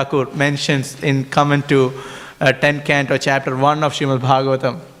Vishwanath Thakur mentions in comment to 10th canto, chapter 1 of Srimad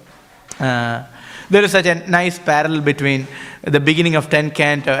Bhagavatam, there is such a nice parallel between the beginning of 10th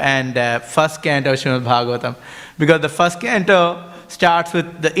canto and first canto of Srimad Bhagavatam. Because the first canto starts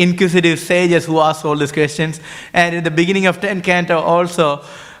with the inquisitive sages who ask all these questions. And in the beginning of 10th canto also,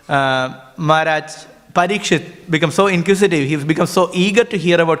 Maharaj Parikshit becomes so inquisitive, he becomes so eager to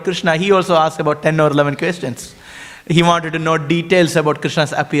hear about Krishna, he also asked about 10 or 11 questions. He wanted to know details about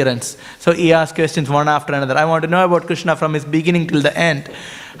Krishna's appearance. So he asked questions one after another. I want to know about Krishna from his beginning till the end.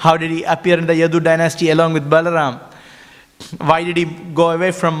 How did he appear in the Yadu dynasty along with Balaram? Why did he go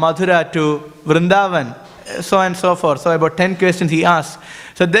away from Mathura to Vrindavan? So on and so forth. So about 10 questions he asked.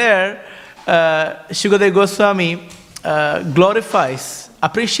 So there, Shukadeva Goswami glorifies,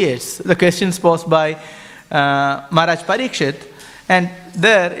 appreciates the questions posed by Maharaj Parikshit. And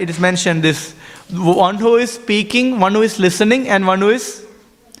there it is mentioned this, one who is speaking, one who is listening, and one who is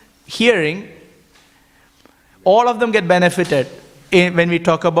hearing, all of them get benefited when we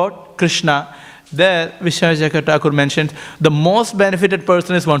talk about Krishna. There, Vishwanath Thakur mentions, the most benefited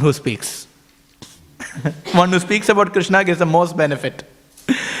person is one who speaks. One who speaks about Krishna gets the most benefit.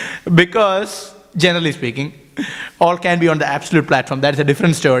 Because, generally speaking, all can be on the absolute platform. That is a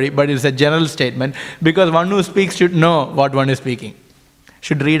different story, but it is a general statement. Because one who speaks should know what one is speaking.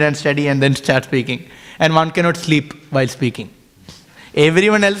 Should read and study and then start speaking. And one cannot sleep while speaking.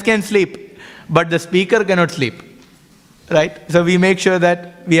 Everyone else can sleep, but the speaker cannot sleep. Right? So we make sure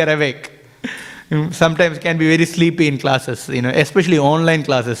that we are awake. Sometimes can be very sleepy in classes, especially online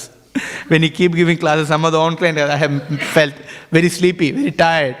classes. When you keep giving classes, some of the online I have felt very sleepy, very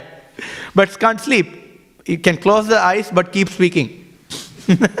tired. But can't sleep. You can close the eyes but keep speaking.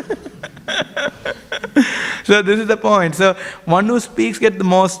 So this is the point. So one who speaks gets the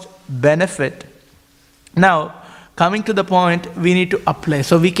most benefit. Now, coming to the point, we need to apply.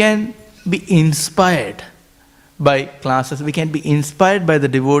 So we can be inspired by classes. We can be inspired by the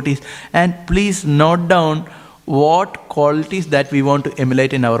devotees. And please note down what qualities that we want to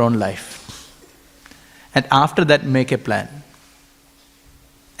emulate in our own life. And after that, make a plan.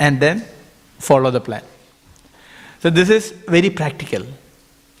 And then follow the plan. So this is very practical.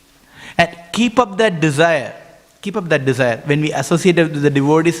 And keep up that desire. Keep up that desire. When we associate with the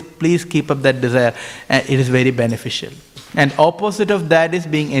devotees, please keep up that desire. And it is very beneficial. And opposite of that is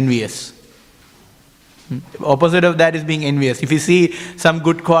being envious. Opposite of that is being envious. If you see some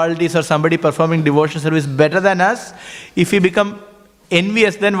good qualities or somebody performing devotional service better than us, if we become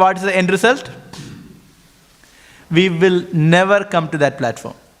envious, then what is the end result? we will never come to that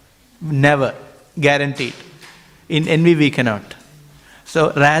platform. Never. Guaranteed. In envy we cannot.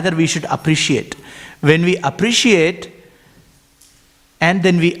 So rather we should appreciate. When we appreciate and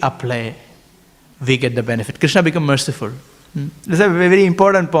then we apply, we get the benefit. Krishna become merciful. This is a very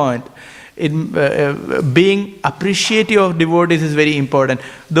important point. Being appreciative of devotees is very important.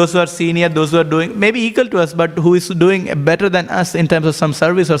 Those who are senior, those who are doing, maybe equal to us, but who is doing better than us in terms of some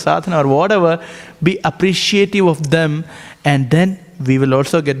service or sadhana or whatever, be appreciative of them, and then we will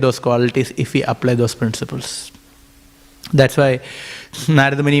also get those qualities if we apply those principles. That's why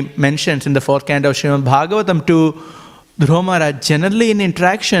Narada Muni mentions in the 4th canto of Srimad Bhagavatam to Dhruva Maharaj, generally in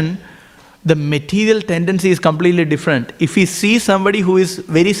interaction, the material tendency is completely different. If we see somebody who is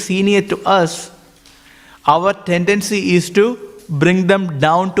very senior to us, our tendency is to bring them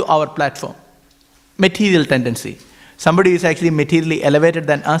down to our platform. Material tendency. Somebody is actually materially elevated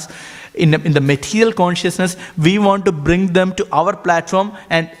than us. In the material consciousness, we want to bring them to our platform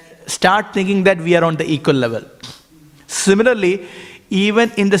and start thinking that we are on the equal level. Similarly,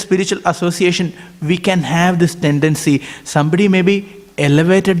 even in the spiritual association, we can have this tendency. Somebody may be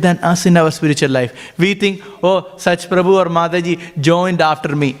elevated than us in our spiritual life. We think, oh, such Prabhu or Mataji joined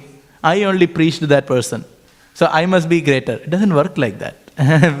after me. I only preached to that person, so I must be greater. It doesn't work like that.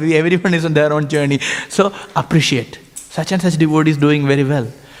 Everyone is on their own journey. So appreciate. Such and such devotee is doing very well.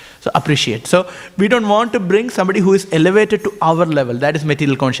 So appreciate. So we don't want to bring somebody who is elevated to our level. That is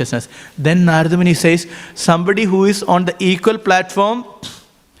material consciousness. Then Narada Muni says, somebody who is on the equal platform,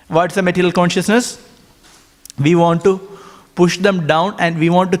 what's the material consciousness? We want to push them down and we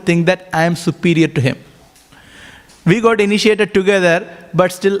want to think that I am superior to him. We got initiated together,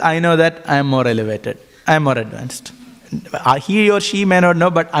 but still I know that I am more elevated. I am more advanced. He or she may not know,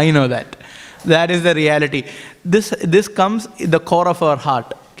 but I know that. That is the reality. This comes in the core of our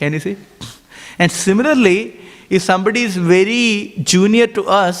heart. Can you see? And similarly, if somebody is very junior to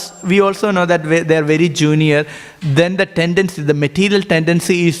us, we also know that they are very junior, then the tendency, the material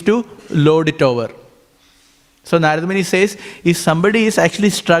tendency is to load it over. So Narada Muni says, if somebody is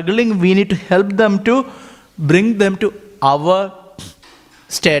actually struggling, we need to help them to bring them to our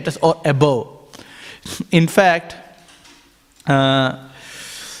status or above. In fact, I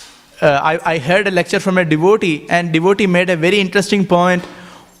heard a lecture from a devotee, and devotee made a very interesting point.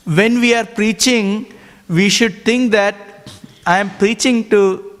 When we are preaching, we should think that I am preaching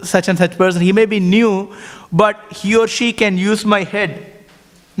to such and such person. He may be new, but he or she can use my head,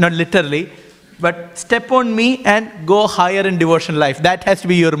 not literally, but step on me and go higher in devotion life. That has to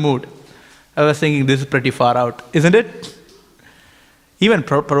be your mood. I was thinking this is pretty far out, isn't it? Even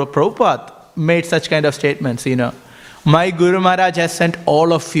Prabhupada made such kind of statements, My Guru Maharaj has sent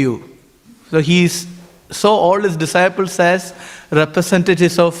all of you. So all his disciples as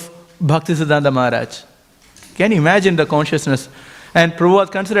representatives of Bhaktisiddhanta Maharaj. Can you imagine the consciousness? And Prabhupada was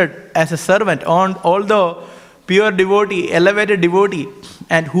considered as a servant, although pure devotee, elevated devotee,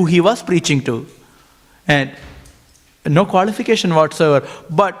 and who he was preaching to. And no qualification whatsoever.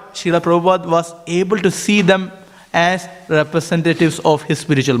 But Srila Prabhupada was able to see them as representatives of his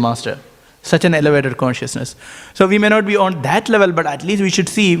spiritual master. Such an elevated consciousness. So we may not be on that level, but at least we should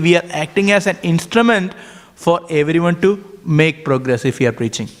see we are acting as an instrument for everyone to make progress if we are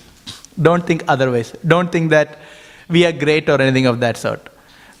preaching. Don't think otherwise. Don't think that we are great or anything of that sort.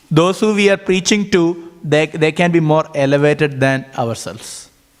 Those who we are preaching to, they can be more elevated than ourselves.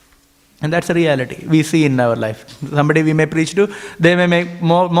 And that's a reality we see in our life. Somebody we may preach to, they may make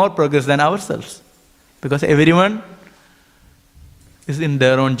more progress than ourselves. Because everyone is in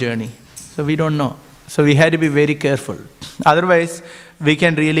their own journey. So we don't know. So we had to be very careful. Otherwise, we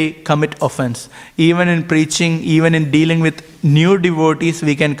can really commit offense. Even in preaching, even in dealing with new devotees,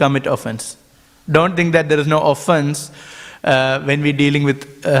 we can commit offense. Don't think that there is no offense when we're dealing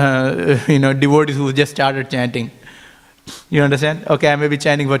with devotees who just started chanting. You understand? Okay, I may be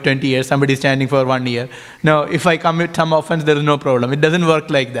chanting for 20 years, somebody is chanting for 1 year. No, if I commit some offense, there is no problem. It doesn't work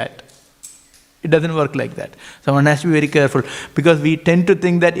like that. It doesn't work like that. So one has to be very careful, because we tend to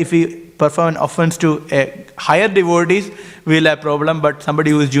think that if we perform an offense to a higher devotees, we will have problem, but somebody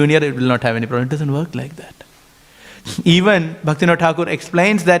who is junior, it will not have any problem. It doesn't work like that. Even Bhaktivinoda Thakur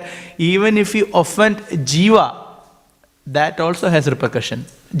explains that even if you offend jiva, that also has repercussion.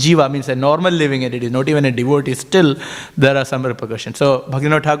 Jiva means a normal living entity, not even a devotee. Still, there are some repercussions. So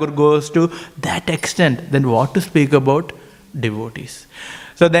Bhaktivinoda Thakur goes to that extent. Then what to speak about devotees?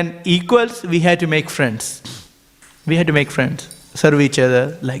 So then equals, we had to make friends. We had to make friends, serve each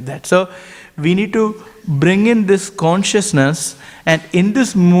other like that. So we need to bring in this consciousness, and in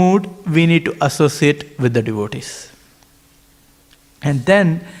this mood, we need to associate with the devotees. And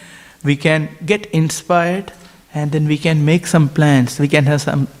then we can get inspired And then we can make some plans, we can have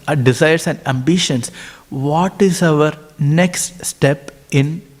some desires and ambitions. What is our next step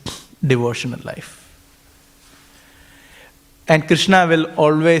in devotional life? And Krishna will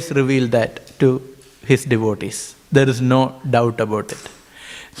always reveal that to his devotees. There is no doubt about it.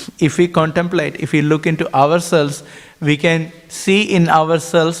 If we contemplate, if we look into ourselves, we can see in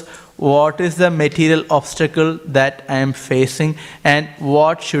ourselves what is the material obstacle that I am facing and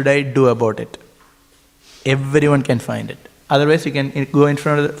what should I do about it. Everyone can find it. Otherwise, you can go in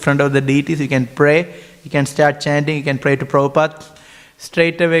front of the deities, you can pray, you can start chanting, you can pray to Prabhupada.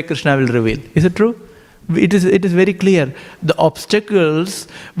 Straight away Krishna will reveal. Is it true? It is very clear. The obstacles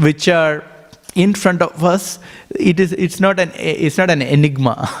which are in front of us, it's not an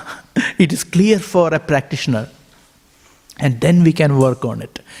enigma. It is clear for a practitioner. And then we can work on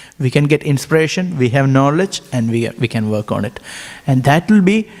it. We can get inspiration, we have knowledge, and we can work on it. And that will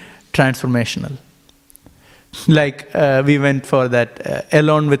be transformational. Like we went for that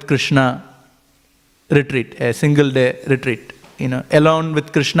Alone with Krishna retreat, a single day retreat. Alone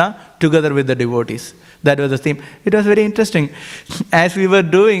with Krishna, together with the devotees. That was the theme. It was very interesting. As we were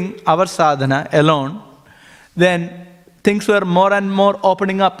doing our sadhana alone, then things were more and more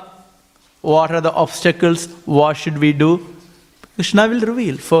opening up. What are the obstacles? What should we do? Krishna will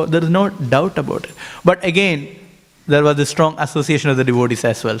reveal, for there is no doubt about it. But again, there was a strong association of the devotees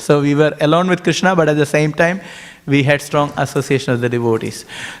as well. So we were alone with Krishna, but at the same time, we had strong association of the devotees.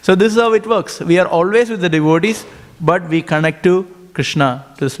 So this is how it works. We are always with the devotees, but we connect to Krishna,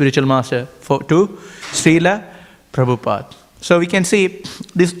 to the spiritual master, to Srila Prabhupada. So we can see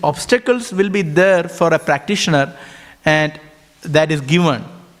these obstacles will be there for a practitioner, and that is given.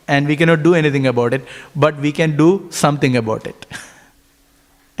 And we cannot do anything about it, but we can do something about it.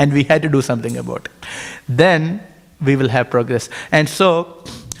 And we had to do something about it. Then we will have progress. And so,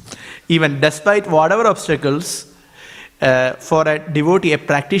 even despite whatever obstacles, for a devotee, a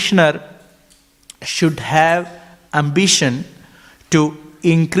practitioner should have ambition to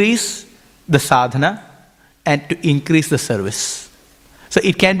increase the sadhana and to increase the service. So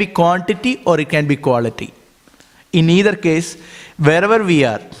it can be quantity or it can be quality. In either case, wherever we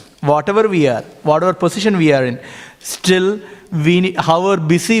are, whatever we are, whatever position we are in, still, however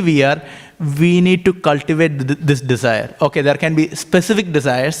busy we are, we need to cultivate this desire. Okay, there can be specific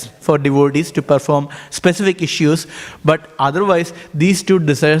desires for devotees to perform specific issues, but otherwise, these two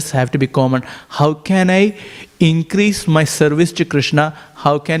desires have to be common. How can I increase my service to Krishna?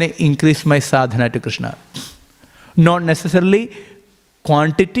 How can I increase my sadhana to Krishna? Not necessarily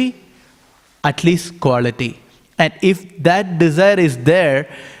quantity, at least quality. And if that desire is there,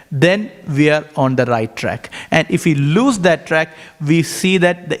 then we are on the right track. And if we lose that track, we see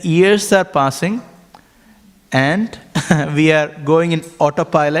that the years are passing and we are going in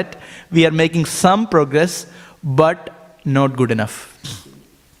autopilot. We are making some progress, but not good enough.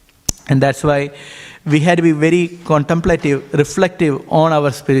 And that's why we had to be very contemplative, reflective on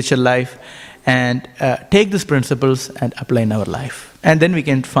our spiritual life and take these principles and apply in our life. And then we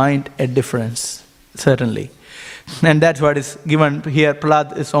can find a difference, certainly. And that's what is given here.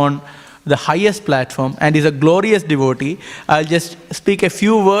 Prahlad is on the highest platform and is a glorious devotee. I'll just speak a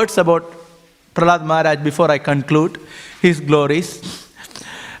few words about Prahlad Maharaj before I conclude his glories.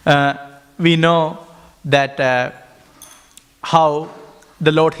 We know that how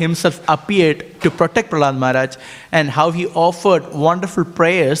the Lord himself appeared to protect Prahlad Maharaj and how he offered wonderful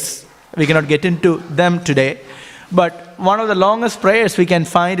prayers. We cannot get into them today. But one of the longest prayers we can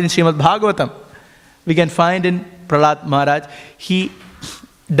find in Srimad Bhagavatam. We can find in Prahlad Maharaj, he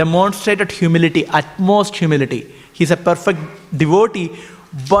demonstrated humility, utmost humility. He's a perfect devotee,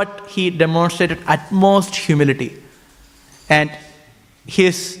 but he demonstrated utmost humility. And he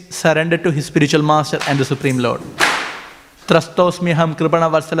is surrendered to his spiritual master and the Supreme Lord. Trastosmiham kripana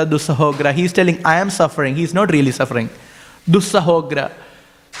varsala dussahogra. He's telling, I am suffering. He's not really suffering. Dussahogra.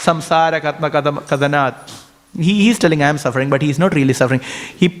 Samsara katma kadanat. He's telling I am suffering, but he's not really suffering.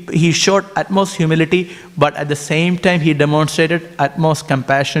 He showed utmost humility, but at the same time he demonstrated utmost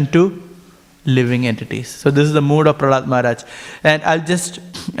compassion to living entities. So this is the mood of Prahlad Maharaj. And I'll just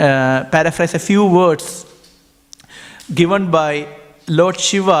paraphrase a few words given by Lord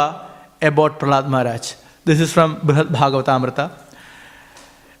Shiva about Prahlad Maharaj. This is from Brihad Bhagavatamrita.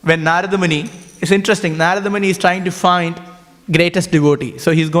 When Narada Muni, it's interesting, Narada Muni is trying to find greatest devotee.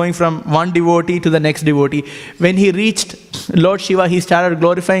 So he's going from one devotee to the next devotee. When he reached Lord Shiva, he started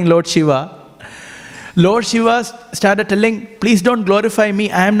glorifying Lord Shiva. Lord Shiva started telling, please don't glorify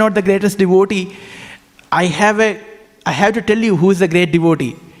me. I am not the greatest devotee. I have to tell you who is the great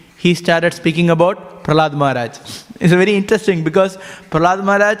devotee. He started speaking about Prahlad Maharaj. It's very interesting because Prahlad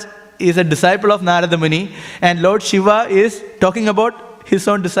Maharaj is a disciple of Narada Muni, and Lord Shiva is talking about his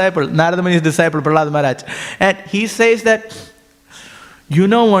own disciple, Narada Muni's disciple, Prahlad Maharaj. And he says that, you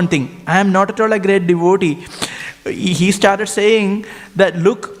know one thing, I am not at all a great devotee. He started saying that,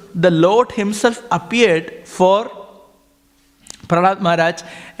 look, the Lord himself appeared for Prahlad Maharaj,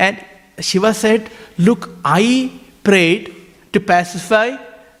 and Shiva said, look, I prayed to pacify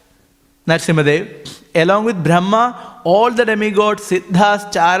Narasimhadev. Along with Brahma, all the demigods,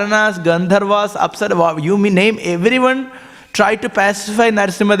 Siddhas, Charanas, Gandharvas, Apsara, you may name everyone, tried to pacify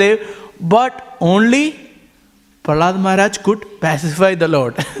Narasimhadev, but only Prahlad Maharaj could pacify the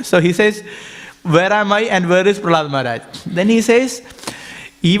Lord. So he says, where am I and where is Prahlad Maharaj? Then he says,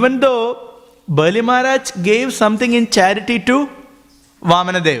 even though Bali Maharaj gave something in charity to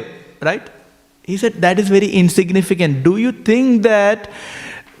Vamanadev, right? He said, that is very insignificant. Do you think that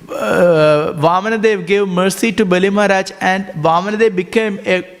Vamanadev gave mercy to Bali Maharaj and Vamanadev became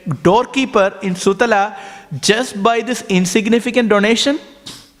a doorkeeper in Sutala just by this insignificant donation?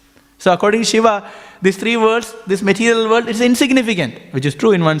 So according to Shiva, these three worlds, this material world, is insignificant, which is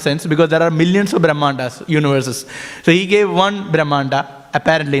true in one sense because there are millions of Brahmandas, universes. So he gave one Brahmanda,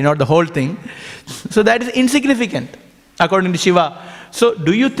 apparently not the whole thing. So that is insignificant according to Shiva. So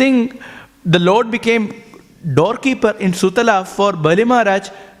do you think the Lord became doorkeeper in Sutala for Bali Maharaj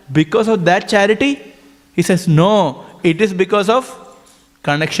because of that charity? He says, no, it is because of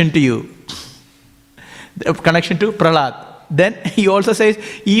connection to you, connection to Prahlad. Then he also says,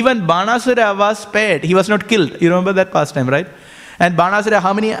 even Banasura was spared. He was not killed. You remember that pastime, right? And Banasura,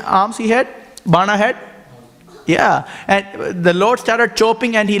 how many arms he had? Bana had? Yeah. And the Lord started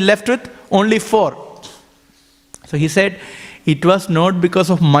chopping and he left with only 4. So he said, it was not because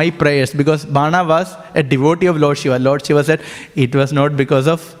of my prayers, because Bana was a devotee of Lord Shiva. Lord Shiva said, it was not because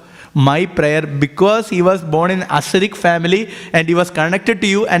of my prayer, because he was born in Asuric family and he was connected to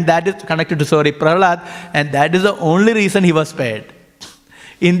you, and that is connected to, Prahlad, and that is the only reason he was spared.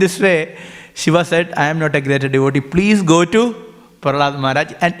 In this way, Shiva said, I am not a greater devotee. Please go to Prahlad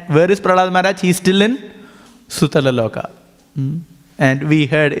Maharaj. And where is Prahlad Maharaj? He is still in Sutala Loka. And we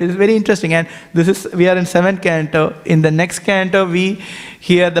heard, it's very interesting. And we are in 7th canto. In the next canto, we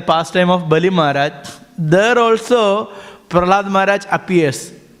hear the pastime of Bali Maharaj. There also, Prahlad Maharaj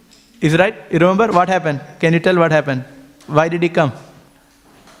appears. Is right? You remember what happened? Can you tell what happened? Why did he come?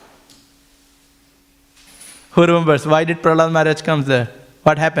 Who remembers? Why did Prahlad Maharaj come there?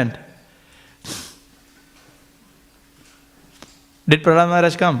 What happened? Did Prahlad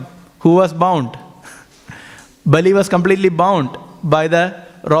Maharaj come? Who was bound? Bali was completely bound by the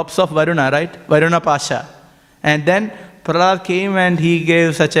ropes of Varuna, right? Varuna Pasha. And then Prahlad came and he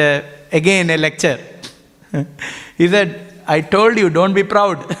gave again a lecture. He said, I told you, don't be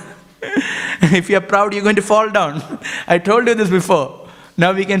proud. If you are proud, you're going to fall down. I told you this before.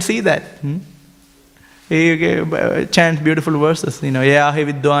 Now we can see that. He chants beautiful verses. Yahi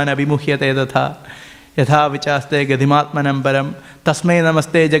vidwana abhimuhyate datha yatha vichaste gadhimatmanam param tasmai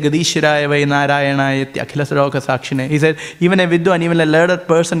namaste jagadishiraya vai narayanaya akhilasroka sakshine. He said, even a vidwan, even a learned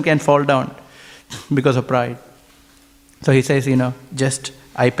person can fall down because of pride. So he says, just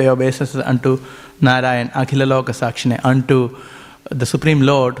I pay obeisance unto Narayan, Akhilaloka Sakshine, unto the Supreme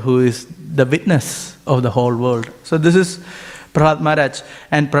Lord who is the witness of the whole world. So this is Prahlad Maharaj.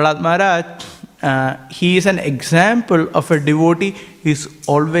 And Prahlad Maharaj, he is an example of a devotee who is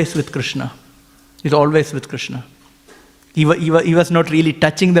always with Krishna. He's always with Krishna. He was not really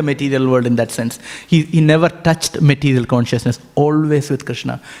touching the material world in that sense. He never touched material consciousness, always with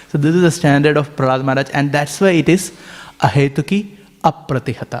Krishna. So this is the standard of Prahlad Maharaj, and that's why it is ahetuki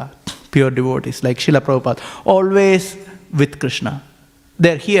apratihata, pure devotees like Srila Prabhupada, always with Krishna.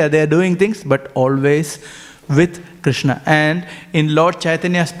 They're here, they're doing things, but always with Krishna. And in Lord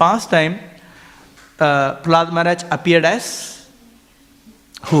Chaitanya's pastime, Prahlad Maharaj appeared as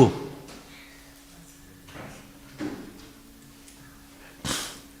who?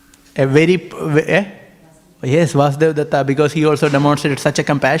 Yes, Vasudeva Datta, because he also demonstrated such a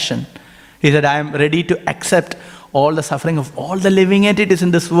compassion. He said, I am ready to accept all the suffering of all the living entities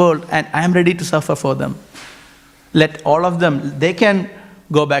in this world, and I am ready to suffer for them. Let all of them, they can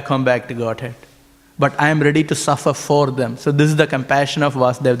go back home, back to Godhead. But I am ready to suffer for them. So this is the compassion of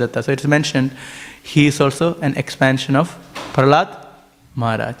Vasudeva Datta. So it's mentioned, he is also an expansion of Prahlad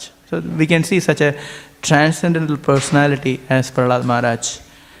Maharaj. So we can see such a transcendental personality as Prahlad Maharaj.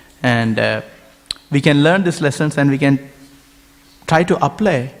 And we can learn these lessons and we can try to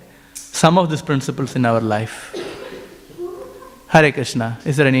apply some of these principles in our life. Hare Krishna.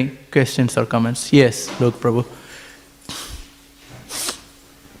 Is there any questions or comments? Yes, Lok Prabhu.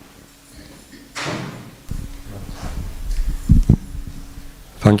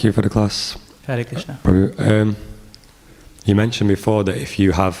 For Thank you for the class. Hare Krishna. Prabhu, you mentioned before that if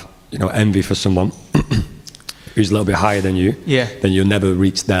you have, envy for someone who's a little bit higher than you, then you'll never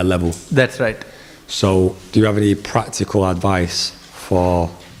reach their level. That's right. So, do you have any practical advice for,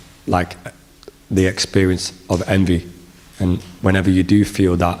 like, the experience of envy? And whenever you do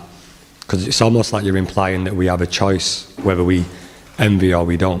feel that, because it's almost like you're implying that we have a choice whether we envy or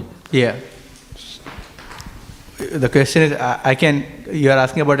we don't. Yeah. The question is, you are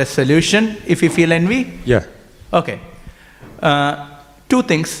asking about a solution if you feel envy? Yeah. Okay. Two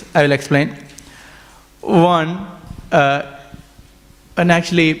things I will explain. One, and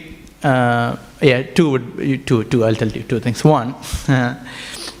actually, two, I'll tell you two things. One,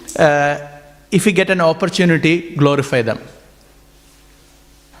 if you get an opportunity, glorify them.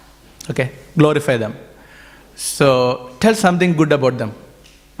 Okay, glorify them. So, tell something good about them.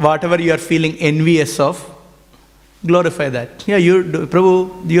 Whatever you are feeling envious of, glorify that. Yeah,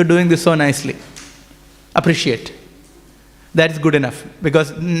 Prabhu, you're doing this so nicely. Appreciate. That's good enough.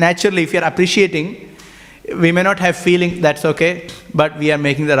 Because naturally, if you're appreciating, we may not have feeling, that's okay, but we are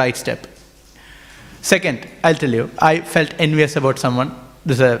making the right step. Second, I'll tell you, I felt envious about someone.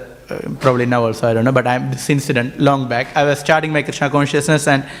 This is probably now also, I don't know, but this incident long back. I was starting my Krishna consciousness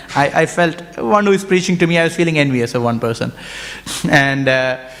and I felt one who is preaching to me, I was feeling envious of one person. And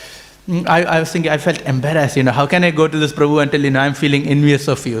I was thinking, I felt embarrassed, how can I go to this Prabhu and tell, I'm feeling envious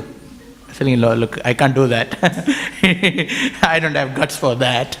of you? Feeling, look, I can't do that. I don't have guts for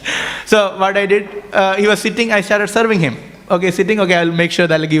that. So what I did, he was sitting, I started serving him. Okay, sitting, okay, I'll make sure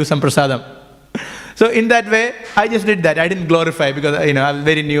that I'll give you some prasadam. So in that way, I just did that. I didn't glorify because, I was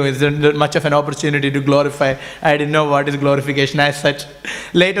very new. It's not much of an opportunity to glorify. I didn't know what is glorification as such.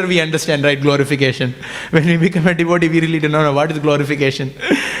 Later we understand, right, glorification. When we become a devotee, we really don't know what is glorification.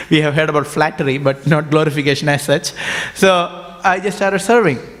 We have heard about flattery, but not glorification as such. So I just started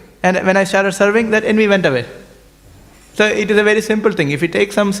serving. And when I started serving, that envy went away. So it is a very simple thing. If you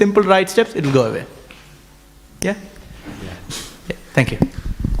take some simple right steps, it will go away. Yeah? Yeah. Thank you.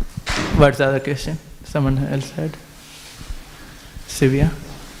 What's the other question? Someone else had? Sivya?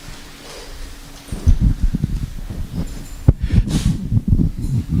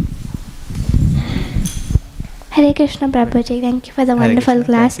 Hare Krishna Prabhuji, thank you for the wonderful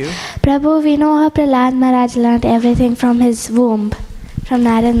class. Prabhu, we know how Prahlad Maharaj learned everything from his womb, from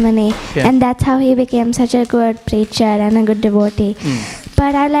Narad Muni, and that's how he became such a good preacher and a good devotee.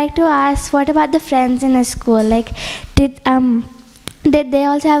 But I'd like to ask, what about the friends in his school? Like, did they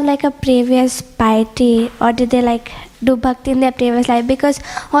also have like a previous piety, or did they like do bhakti in their previous life? Because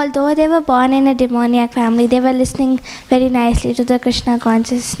although they were born in a demoniac family, they were listening very nicely to the Krishna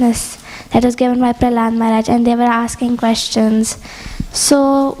consciousness that was given by Prahlad Maharaj, and they were asking questions.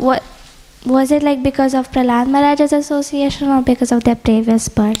 So what was it, like because of Prahlad Maharaj's association or because of their previous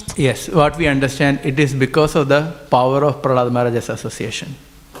birth? Yes, what we understand, it is because of the power of Prahlad Maharaj's association.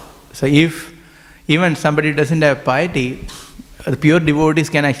 So if even somebody doesn't have piety, the pure devotees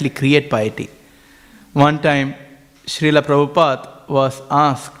can actually create piety. One time, Srila Prabhupada was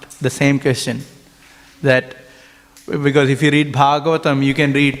asked the same question, that because if you read Bhagavatam, you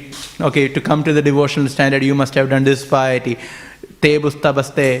can read, okay, to come to the devotional standard, you must have done this piety. Te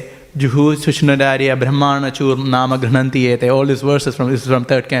bustabaste, juhu sushunadarya, brahmana chur, nama grananti ete. All these verses this is from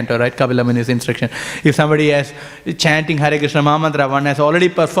 3rd canto, right? Kapila Muni's instruction. If somebody has chanting Hare Krishna Mahamantra, one has already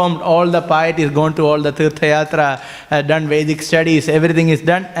performed all the pieties, gone to all the Tirtha Yatra, done Vedic studies, everything is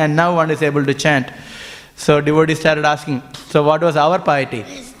done, and now one is able to chant. So devotees started asking, so what was our piety?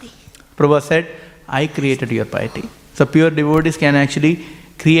 Prabhupada said, I created your piety. So pure devotees can actually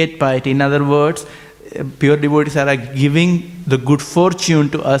create piety. In other words, pure devotees are giving the good fortune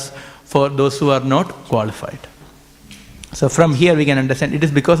to us for those who are not qualified. So from here we can understand it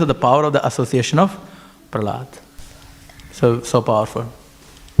is because of the power of the association of Prahlad. So powerful.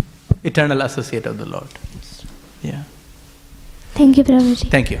 Eternal associate of the Lord. Yeah. Thank you, Prabhuji.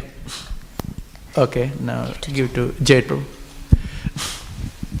 Thank you. Okay, now give to Jay Prabhu.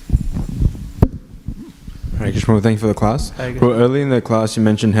 Hare Krishna, thank you for the class. Well, early in the class you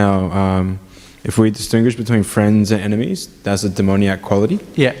mentioned how if we distinguish between friends and enemies, that's a demoniac quality.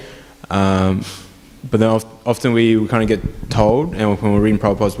 Yeah. But then often we kind of get told, and when we're reading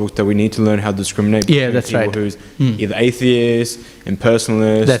Prabhupada's books, that we need to learn how to discriminate between people who's either atheist,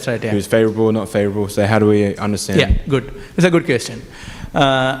 impersonalist, that's right, who's favorable, not favorable. So how do we understand? Yeah, good. It's a good question.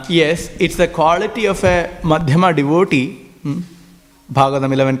 Yes, it's the quality of a Madhyama devotee.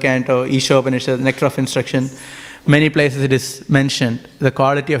 Bhagavatam 11 canto, Ishopanishad, Nectar of Instruction. Many places it is mentioned, the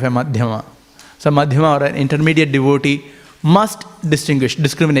quality of a Madhyama. So Madhyama or an intermediate devotee must distinguish,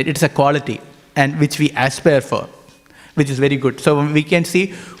 discriminate. It's a quality and which we aspire for. which is very good. So we can see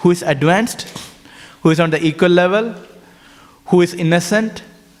who is advanced, who is on the equal level, who is innocent,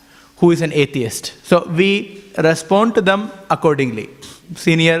 who is an atheist. So we respond to them accordingly.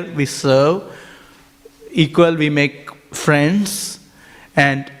 Senior, we serve. Equal, we make friends.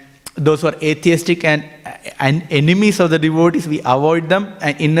 And those who are atheistic and enemies of the devotees, we avoid them.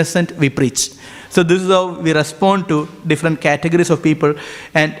 And innocent, we preach. So this is how we respond to different categories of people,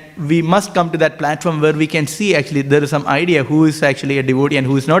 and we must come to that platform where we can see actually there is some idea who is actually a devotee and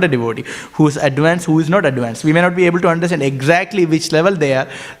who is not a devotee, who is advanced, who is not advanced. We may not be able to understand exactly which level they are.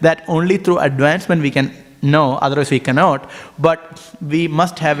 That only through advancement we can know, otherwise we cannot, but we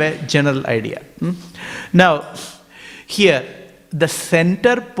must have a general idea. Now, here, the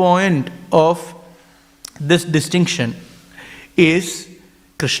center point of this distinction is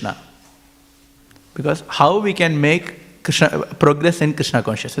Krishna. Because how we can make progress in Krishna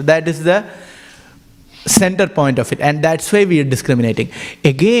consciousness. That is the center point of it, and that's why we are discriminating.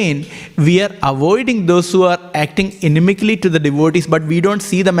 Again, we are avoiding those who are acting inimically to the devotees, but we don't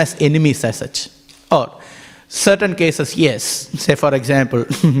see them as enemies as such. Or certain cases, yes. Say for example,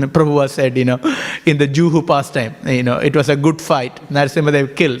 Prabhupada said, in the Juhu pastime, it was a good fight.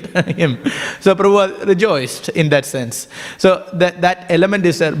 Narasimhadev killed him. So Prabhupada rejoiced in that sense. So that element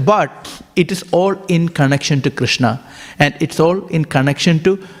is there, but it is all in connection to Krishna. And it's all in connection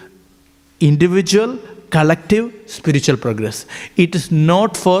to individual, collective, spiritual progress. It is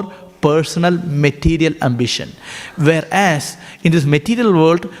not for personal material ambition. Whereas in this material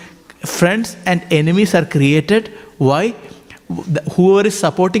world, friends and enemies are created. Why? Whoever is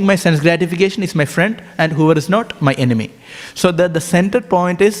supporting my sense gratification is my friend, and whoever is not, my enemy. So the center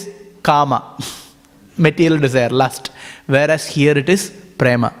point is kama, material desire, lust. Whereas here it is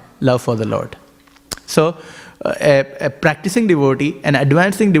prema, love for the Lord. So a practicing devotee, an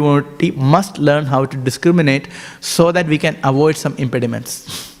advancing devotee must learn how to discriminate so that we can avoid some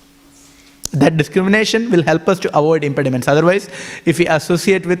impediments. That discrimination will help us to avoid impediments. Otherwise, if we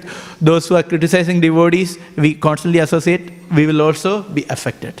associate with those who are criticizing devotees, we constantly associate, we will also be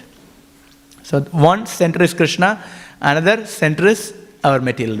affected. So one center is Krishna, another center is our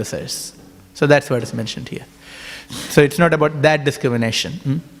material desires. So that's what is mentioned here. So it's not about that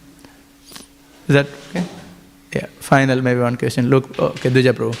discrimination. Is that okay? Yeah. Final, maybe one question. Look, okay,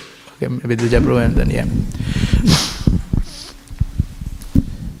 Dvija Prabhu. Okay, maybe Dvija Prabhu and then, yeah.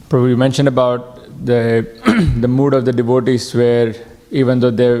 Prabhu, you mentioned about the the mood of the devotees where even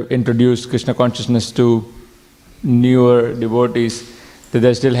though they've introduced Krishna consciousness to newer devotees, that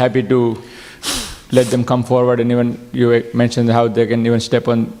they're still happy to let them come forward, and even you mentioned how they can even step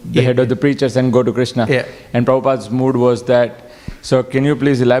on the head of the preachers and go to Krishna. Yeah. And Prabhupada's mood was that. So can you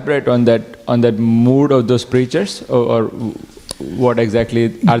please elaborate on that mood of those preachers, or what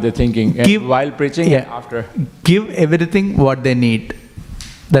exactly are they thinking while preaching and after? Give everything what they need.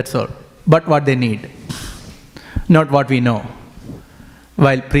 That's all. But what they need, not what we know.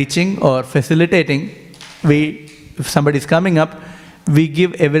 While preaching or facilitating, if somebody is coming up, we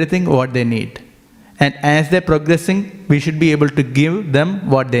give everything what they need. And as they're progressing, we should be able to give them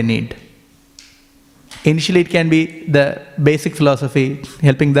what they need. Initially, it can be the basic philosophy,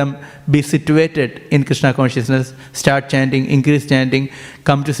 helping them be situated in Krishna consciousness, start chanting, increase chanting,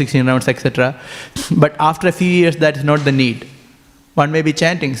 come to 16 rounds, etc. But after a few years, that is not the need. One may be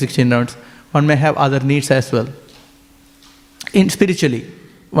chanting 16 rounds. One may have other needs as well. Spiritually,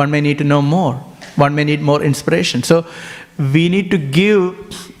 one may need to know more. One may need more inspiration. So we need to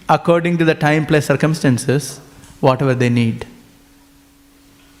give, according to the time, place, circumstances, whatever they need.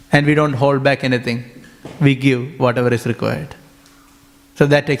 And we don't hold back anything. We give whatever is required. So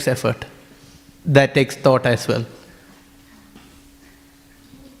that takes effort. That takes thought as well.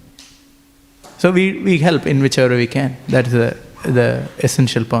 So we help in whichever we can. That is the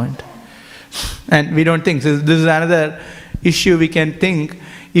essential point. And we don't think, so this is another issue we can think,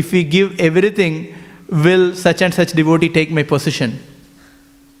 if we give everything, will such and such devotee take my position?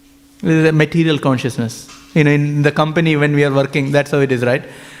 This is a material consciousness. In the company when we are working, that's how it is, right?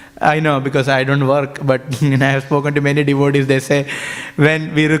 I know because I don't work, but I have spoken to many devotees. They say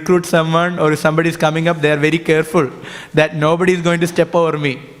when we recruit someone or if somebody is coming up, they are very careful that nobody is going to step over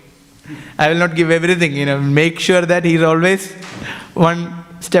me. I will not give everything, make sure that he is always one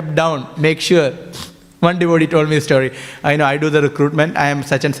step down, make sure. One devotee told me a story. I do the recruitment, I am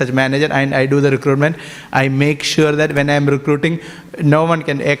such and such manager and I do the recruitment. I make sure that when I am recruiting, no one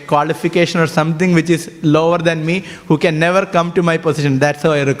can, a qualification or something which is lower than me, who can never come to my position. That's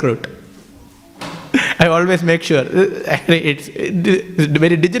how I recruit. I always make sure. It's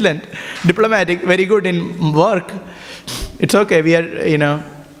very vigilant, diplomatic, very good in work. It's okay, we are,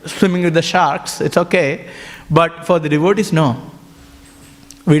 swimming with the sharks, it's okay. But for the devotees, no.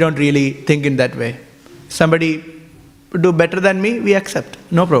 We don't really think in that way. Somebody do better than me, we accept,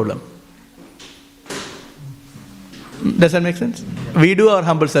 no problem. Does that make sense? We do our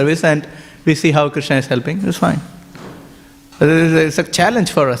humble service and we see how Krishna is helping, it's fine. It's a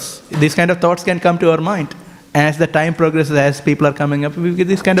challenge for us. These kind of thoughts can come to our mind. As the time progresses, as people are coming up,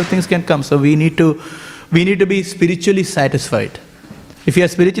 these kind of things can come. So we need to be spiritually satisfied. If you are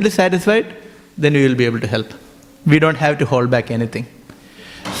spiritually satisfied, then we will be able to help. We don't have to hold back anything.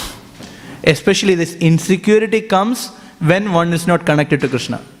 Especially this insecurity comes when one is not connected to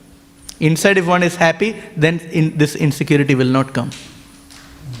Krishna. Inside, if one is happy, then this insecurity will not come.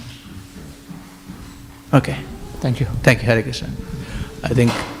 Okay. Thank you. Thank you, Hare Krishna. I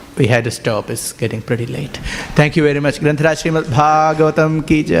think we had to stop. It's getting pretty late. Thank you very much. Grantharaj Srimad Bhagavatam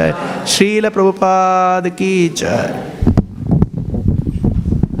ki jai. Srila Prabhupada ki jai.